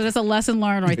 Okay. So that's a lesson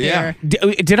learned right there.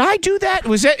 Did I do that?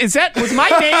 Was my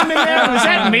name in there? Was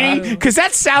that me? Because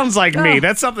that sounds like me.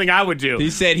 That's something I would do. He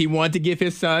said he wanted to give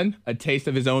his son a taste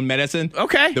of his own medicine.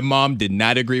 Okay. The mom did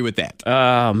not agree with that.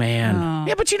 Oh, man.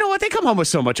 Yeah, but you know what? They come home with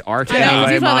so much art I know.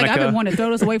 anyway, He's probably Monica. like, I've been wanting to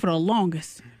throw this away for the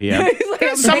longest. Yeah.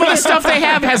 Some of the stuff they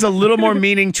have has a little more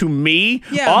meaning to me.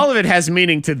 Yeah. All of it has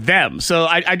meaning to them. So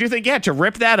I do think, to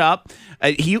rip that up.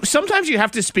 Sometimes you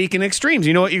have to speak in extremes.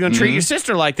 You know what? You're going to treat your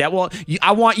sister like that. Well,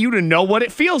 I want you to know what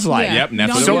it feels like. Yeah. Yep, and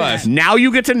that's what it was. Now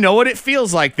you get to know what it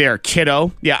feels like there,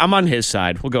 kiddo. Yeah, I'm on his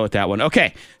side. We'll go with that one.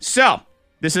 Okay, so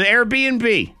this is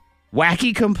Airbnb.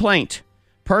 Wacky complaint.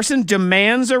 Person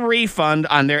demands a refund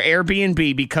on their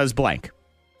Airbnb because blank.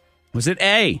 Was it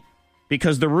A,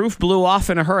 because the roof blew off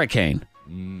in a hurricane?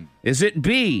 Is it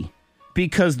B,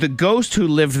 because the ghost who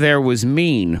lived there was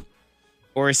mean?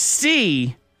 Or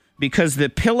C, because the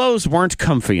pillows weren't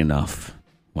comfy enough?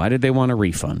 Why did they want a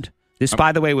refund? This,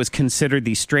 by the way, was considered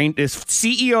the strangest.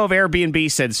 CEO of Airbnb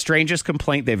said strangest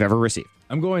complaint they've ever received.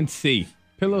 I'm going C.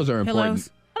 Pillows are important.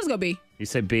 I'll just go B. You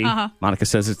said B. Uh-huh. Monica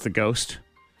says it's the ghost.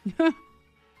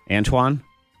 Antoine,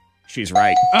 she's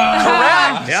right.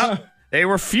 Correct. Yep. They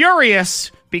were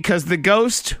furious because the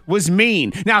ghost was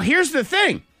mean. Now, here's the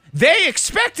thing. They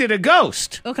expected a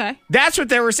ghost. Okay. That's what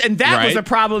they were saying. And that was Right. the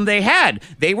problem they had.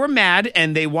 They were mad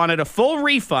and they wanted a full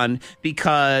refund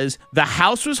because the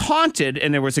house was haunted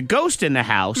and there was a ghost in the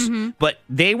house, but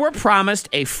they were promised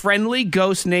a friendly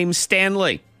ghost named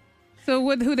Stanley. So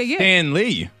who they get? Stan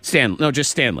Lee.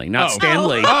 Just Stanley, not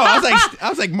Stanley. Oh, I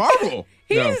was like Marvel.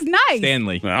 He's nice.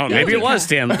 Stanley. Well, maybe it was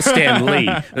Stan Lee.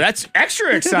 That's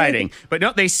extra exciting. But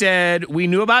no, they said we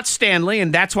knew about Stanley,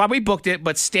 and that's why we booked it.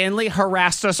 But Stanley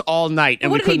harassed us all night,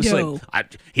 and What we did he couldn't do? sleep.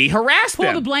 He harassed Pull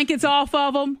them. the blankets off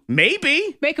of them.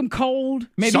 Maybe. Make them cold.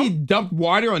 Maybe he dumped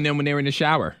water on them when they were in the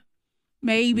shower.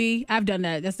 Maybe. I've done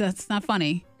that. That's not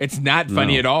funny. It's not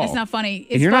funny at all. It's not funny.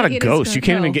 It's And you're not funny. a It is ghost. good. You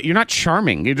can't No. even get. You're not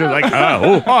charming. You're just like,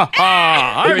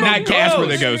 I'm You're a not Casper the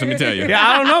ghost. ghost, let me tell you. Yeah,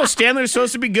 I don't know. Stanley was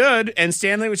supposed to be good, and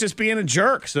Stanley was just being a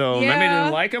jerk. So maybe they Yeah.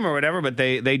 didn't like him or whatever. But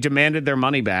they demanded their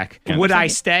money back. Would I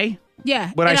stay? Yeah.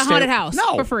 Would in I a stay? haunted house.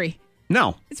 No. For free.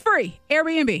 No. It's free.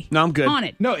 Airbnb. No, I'm good.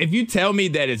 Haunted. No, if you tell me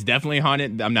that it's definitely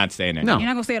haunted, I'm not staying there. No. You're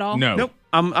not going to say it all? No. Nope.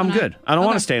 I'm good. I don't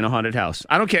want to stay in a haunted house.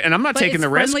 I don't care, and I'm not taking the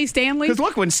risk. Friendly Stanley. Because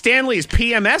look, when Stanley is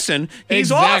PMSing,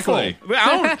 he's Exactly. awful.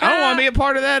 I don't want to be a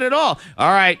part of that at all.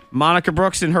 All right, Monica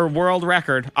Brooks and her world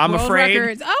record. I'm World afraid.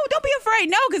 records. Oh, don't be afraid.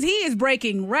 No, because he is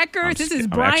breaking records. This is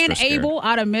I'm Brian extra scared. Abel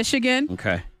out of Michigan.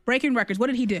 Okay. Breaking records. What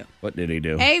did he do? What did he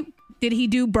do? A, did he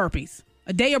do burpees?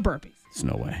 A day of burpees. There's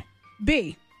no way.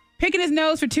 B, picking his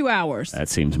nose for 2 hours. That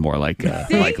seems more like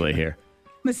likely here.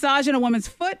 Massaging a woman's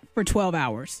foot for 12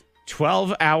 hours.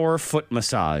 12-hour foot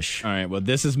massage. All right. Well,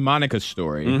 this is Monica's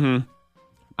story. Mm-hmm.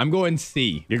 I'm going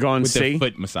C. You're going with C? the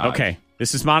foot massage. Okay.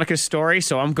 This is Monica's story,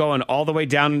 so I'm going all the way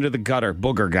down into the gutter.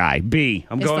 Booger guy. B. It's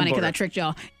going funny because booger. I tricked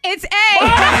y'all. It's A.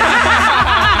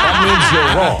 That means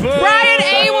you're wrong. Brian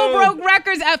Abel broke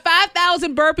records at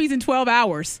 5,000 burpees in 12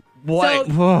 hours. What?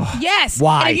 So, yes.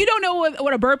 Why? And if you don't know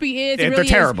what a burpee is, it They're really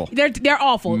terrible. They're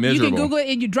awful. You Miserable. can Google it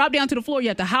and you drop down to the floor. You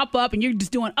have to hop up and you're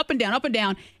just doing up and down,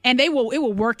 and it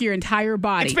will work your entire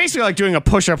body. It's basically like doing a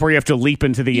push-up where you have to leap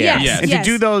into the air. Yes, And yes.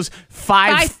 to do those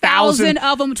 5,000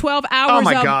 of them, 12 hours. Oh,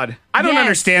 my of, God. I don't Yes.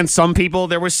 understand some people.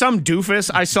 There was some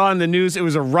doofus I saw in the news. It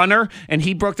was a runner, and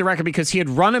he broke the record because he had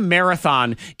run a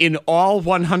marathon in all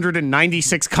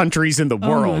 196 countries in the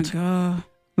world. Oh, my God.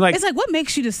 Like, It's like, what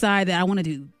makes you decide that I want to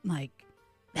do, like,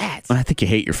 that? I think you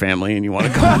hate your family and you want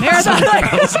to go marathon.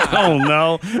 Oh,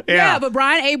 no. Yeah, but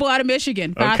Brian Abel out of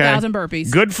Michigan, 5,000 burpees.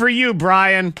 Good for you,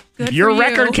 Brian. Good your for you.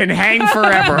 record can hang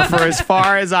forever for as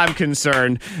far as I'm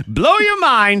concerned. Blow your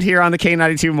mind here on the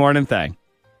K92 Morning Thing.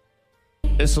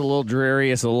 It's a little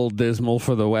dreary. It's a little dismal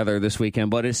for the weather this weekend,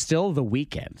 but it's still the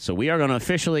weekend. So we are going to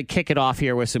officially kick it off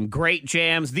here with some great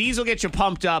jams. These will get you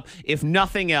pumped up. If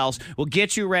nothing else, we'll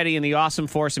get you ready in the awesome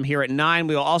foursome here at 9.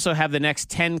 We will also have the next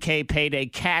 10K payday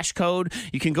cash code.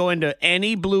 You can go into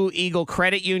any Blue Eagle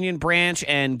Credit Union branch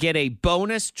and get a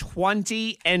bonus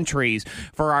 20 entries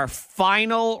for our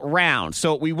final round.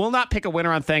 So we will not pick a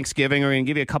winner on Thanksgiving. We're going to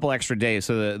give you a couple extra days.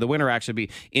 So the winner actually be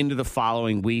into the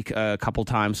following week a couple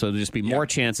times. So there'll just be more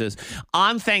chances.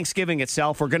 On Thanksgiving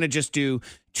itself, we're going to just do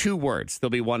 2 words. There'll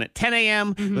be one at 10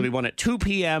 a.m. There'll be one at 2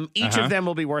 p.m. Each of them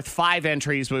will be worth 5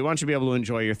 entries, but we want you to be able to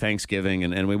enjoy your Thanksgiving,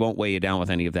 and we won't weigh you down with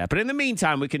any of that. But in the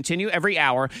meantime, we continue every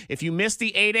hour. If you missed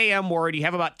the 8 a.m. word, you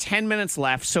have about 10 minutes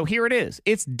left. So here it is.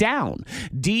 It's DOWN.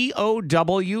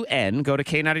 DOWN. Go to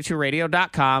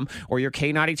K92radio.com or your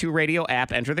K92 Radio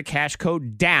app. Enter the cash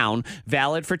code DOWN.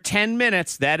 Valid for 10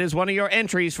 minutes. That is one of your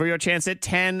entries for your chance at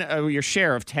your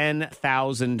share of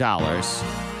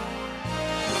 $10,000.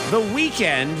 The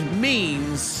weekend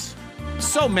means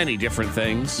so many different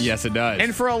things. Yes, it does.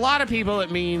 And for a lot of people,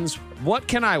 it means, what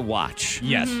can I watch?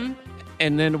 Yes.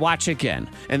 And then watch again.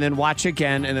 And then watch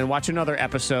again. And then watch another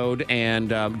episode.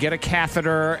 And get a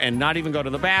catheter and not even go to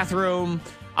the bathroom.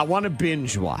 I want to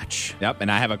binge watch. Yep,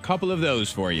 and I have a couple of those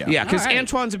for you. Yeah, because All right.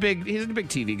 Antoine's he's a big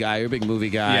TV guy, a big movie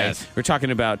guy. Yes. We're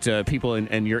talking about people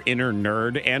and your inner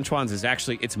nerd. Antoine's is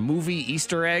actually, it's movie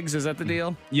Easter eggs. Is that the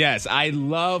deal? Yes, I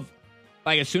love,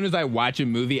 like, as soon as I watch a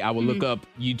movie, I will look up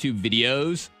YouTube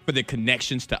videos for the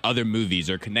connections to other movies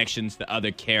or connections to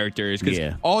other characters.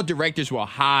 Because all directors will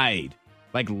hide,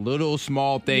 like, little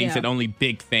small things that only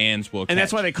big fans will catch. And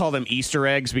that's why they call them Easter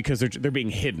eggs, because they're being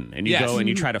hidden. And you go and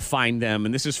you try to find them.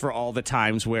 And this is for all the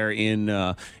times where in,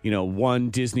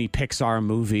 one Disney Pixar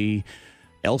movie,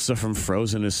 Elsa from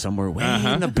Frozen is somewhere way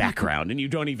in the background, and you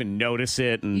don't even notice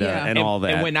it, and all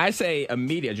that. And when I say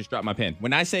immediate, I just dropped my pen.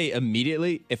 When I say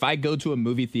immediately, if I go to a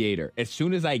movie theater, as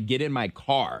soon as I get in my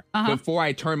car, before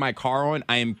I turn my car on,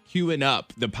 I am queuing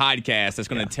up the podcast that's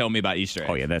going to tell me about Easter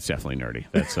eggs. Oh, yeah, that's definitely nerdy.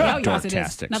 That's yes, it is.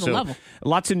 dorktastic. Another level.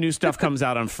 Lots of new stuff comes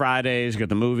out on Fridays. You got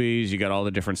the movies, you got all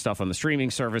the different stuff on the streaming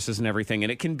services and everything,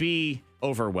 and it can be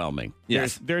overwhelming.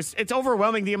 Yes. It's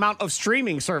overwhelming the amount of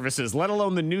streaming services, let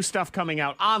alone the new stuff coming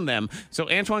out on them. So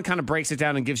Antoine kind of breaks it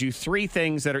down and gives you 3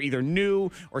 things that are either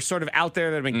new or sort of out there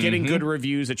that have been getting good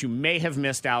reviews that you may have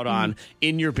missed out on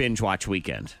in your binge watch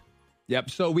weekend.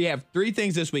 Yep. So we have 3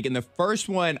 things this week. And the first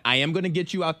one, I am going to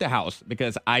get you out the house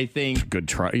because I think... Good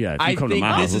try. Yeah, if you I come think to my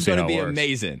house, this we'll is see going how to it be works.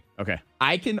 amazing. Okay.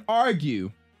 I can argue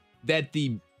that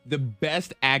the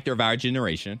best actor of our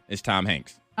generation is Tom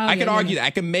Hanks. I can argue that.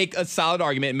 I can make a solid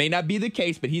argument. It may not be the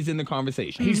case, but he's in the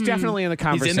conversation. He's definitely in the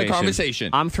conversation. He's in the conversation.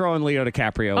 I'm throwing Leo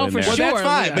DiCaprio in for there. Well, sure. that's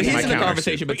fine, but He's he's my in the counter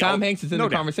conversation. suit. But Tom Hanks is in no the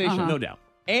doubt. conversation. No doubt.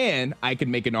 And I can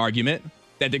make an argument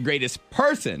that the greatest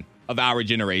person of our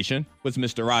generation was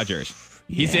Mr. Rogers.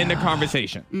 He's in the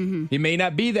conversation. He may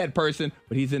not be that person,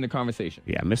 but he's in the conversation.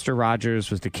 Yeah, Mr. Rogers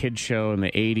was the kid show in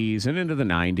the 80s and into the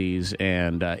 90s.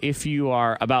 And if you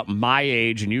are about my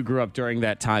age and you grew up during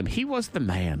that time, he was the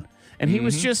man. And he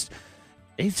was just...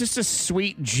 He's just a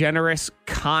sweet, generous,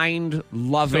 kind,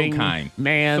 loving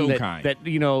man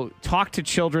that talked to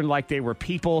children like they were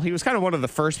people. He was kind of one of the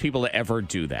first people to ever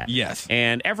do that. Yes.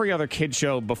 And every other kid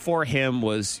show before him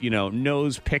was,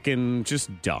 nose picking, just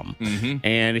dumb. Mm-hmm.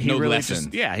 And he no really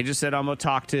lessons. he just said, I'm going to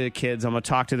talk to kids. I'm going to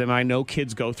talk to them. I know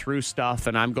kids go through stuff,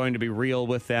 and I'm going to be real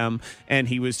with them. And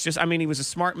he was he was a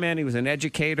smart man. He was an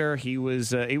educator. He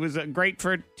was great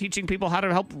for teaching people how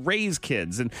to help raise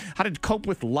kids and how to cope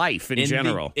with life in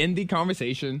general. In the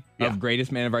conversation of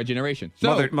greatest man of our generation.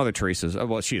 So, Mother Teresa's,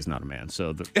 well, she is not a man,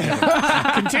 so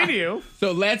continue.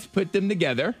 So let's put them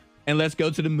together and let's go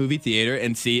to the movie theater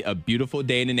and see A Beautiful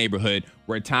Day in the Neighborhood,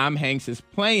 where Tom Hanks is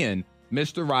playing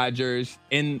Mr. Rogers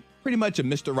in pretty much a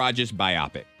Mr. Rogers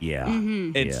biopic. Yeah.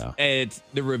 Mm-hmm. It's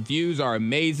the reviews are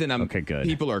amazing. Okay, good.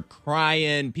 People are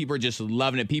crying. People are just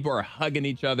loving it. People are hugging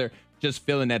each other. Just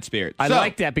feeling that spirit. I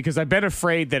like that because I've been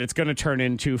afraid that it's going to turn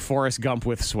into Forrest Gump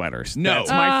with sweaters. No. That's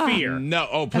my fear. No.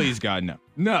 Oh, please, God, no.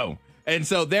 No. And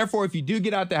so, therefore, if you do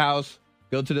get out the house,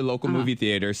 go to the local movie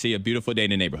theater, see A Beautiful Day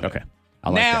in the Neighborhood. Okay. I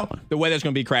like now, that one. the weather's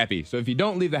going to be crappy. So if you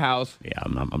don't leave the house... Yeah,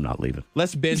 I'm not leaving.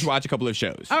 Let's binge watch a couple of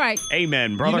shows. All right.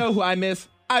 Amen, brother. You know who I miss?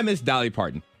 I miss Dolly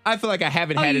Parton. I feel like I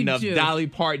haven't had enough Dolly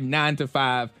Parton 9 to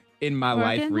 5 in my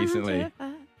life recently.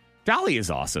 Dolly is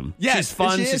awesome. Yes, she's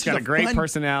fun. She's got a great fun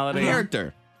personality.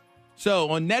 Character. So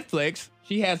on Netflix,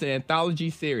 she has an anthology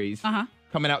series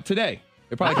coming out today.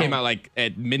 It probably came out like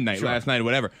at midnight last night or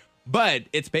whatever. But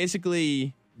it's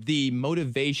basically the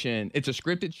motivation. It's a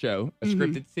scripted show, a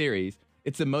scripted series.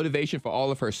 It's the motivation for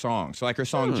all of her songs. So like her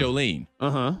song Jolene.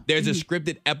 There's a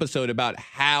scripted episode about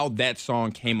how that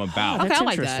song came about. That's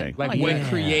interesting. Like what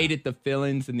created the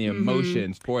feelings and the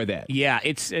emotions for that. Yeah,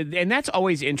 and that's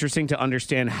always interesting to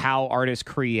understand how artists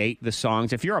create the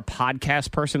songs. If you're a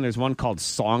podcast person, there's one called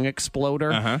Song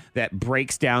Exploder that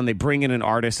breaks down. They bring in an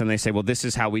artist and they say, well, this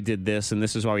is how we did this and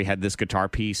this is why we had this guitar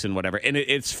piece and whatever. And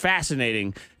it's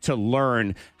fascinating to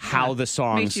learn how the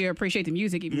songs... Makes you appreciate the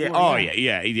music even more. Oh,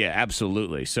 yeah, absolutely.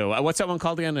 So what's that one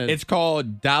called again? It's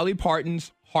called Dolly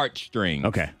Parton's Heartstrings.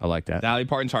 Okay, I like that. Dolly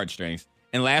Parton's Heartstrings.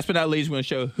 And last but not least, we're going to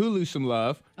show Hulu some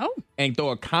love. Oh. And throw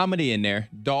a comedy in there,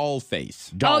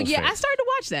 Dollface. Yeah, I started to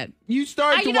watch that. You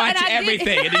started to watch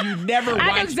everything, and then you never watched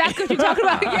I know exactly what you're talking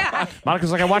about. Yeah.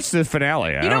 Monica's like, I watched the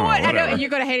finale. You know what? I know, and you're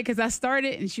going to hate it because I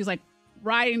started, and she was like,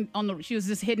 she was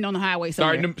just hitting on the highway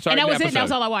somewhere. And that was it. That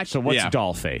was all I watched. So what's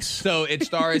Dollface? So it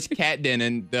stars Kat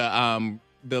Dennon,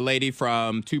 the lady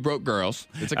from Two Broke Girls.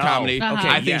 It's a comedy. Okay,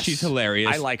 I think she's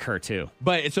hilarious. I like her too.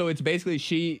 But so it's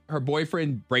basically her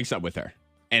boyfriend breaks up with her,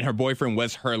 and her boyfriend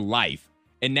was her life.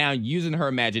 And now using her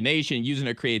imagination, using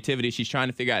her creativity, she's trying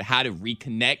to figure out how to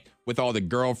reconnect with all the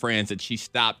girlfriends that she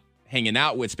stopped hanging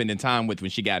out with, spending time with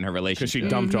when she got in her relationship. Because she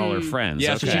dumped all her friends.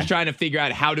 Yeah, so she's trying to figure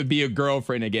out how to be a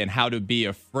girlfriend again, how to be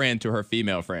a friend to her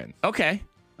female friends. Okay.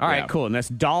 All right, cool. And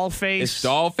that's Dollface. It's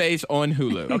Dollface on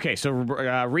Hulu. Okay, so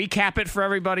recap it for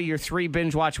everybody, your 3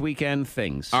 binge watch weekend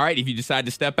things. All right, if you decide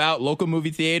to step out, local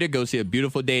movie theater, go see A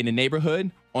Beautiful Day in the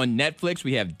Neighborhood. On Netflix,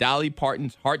 we have Dolly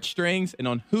Parton's Heartstrings. And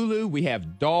on Hulu, we have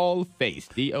Dollface,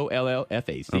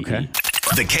 Dollface. Okay.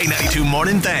 The K92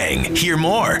 Morning Thing. Hear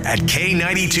more at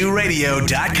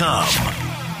K92Radio.com.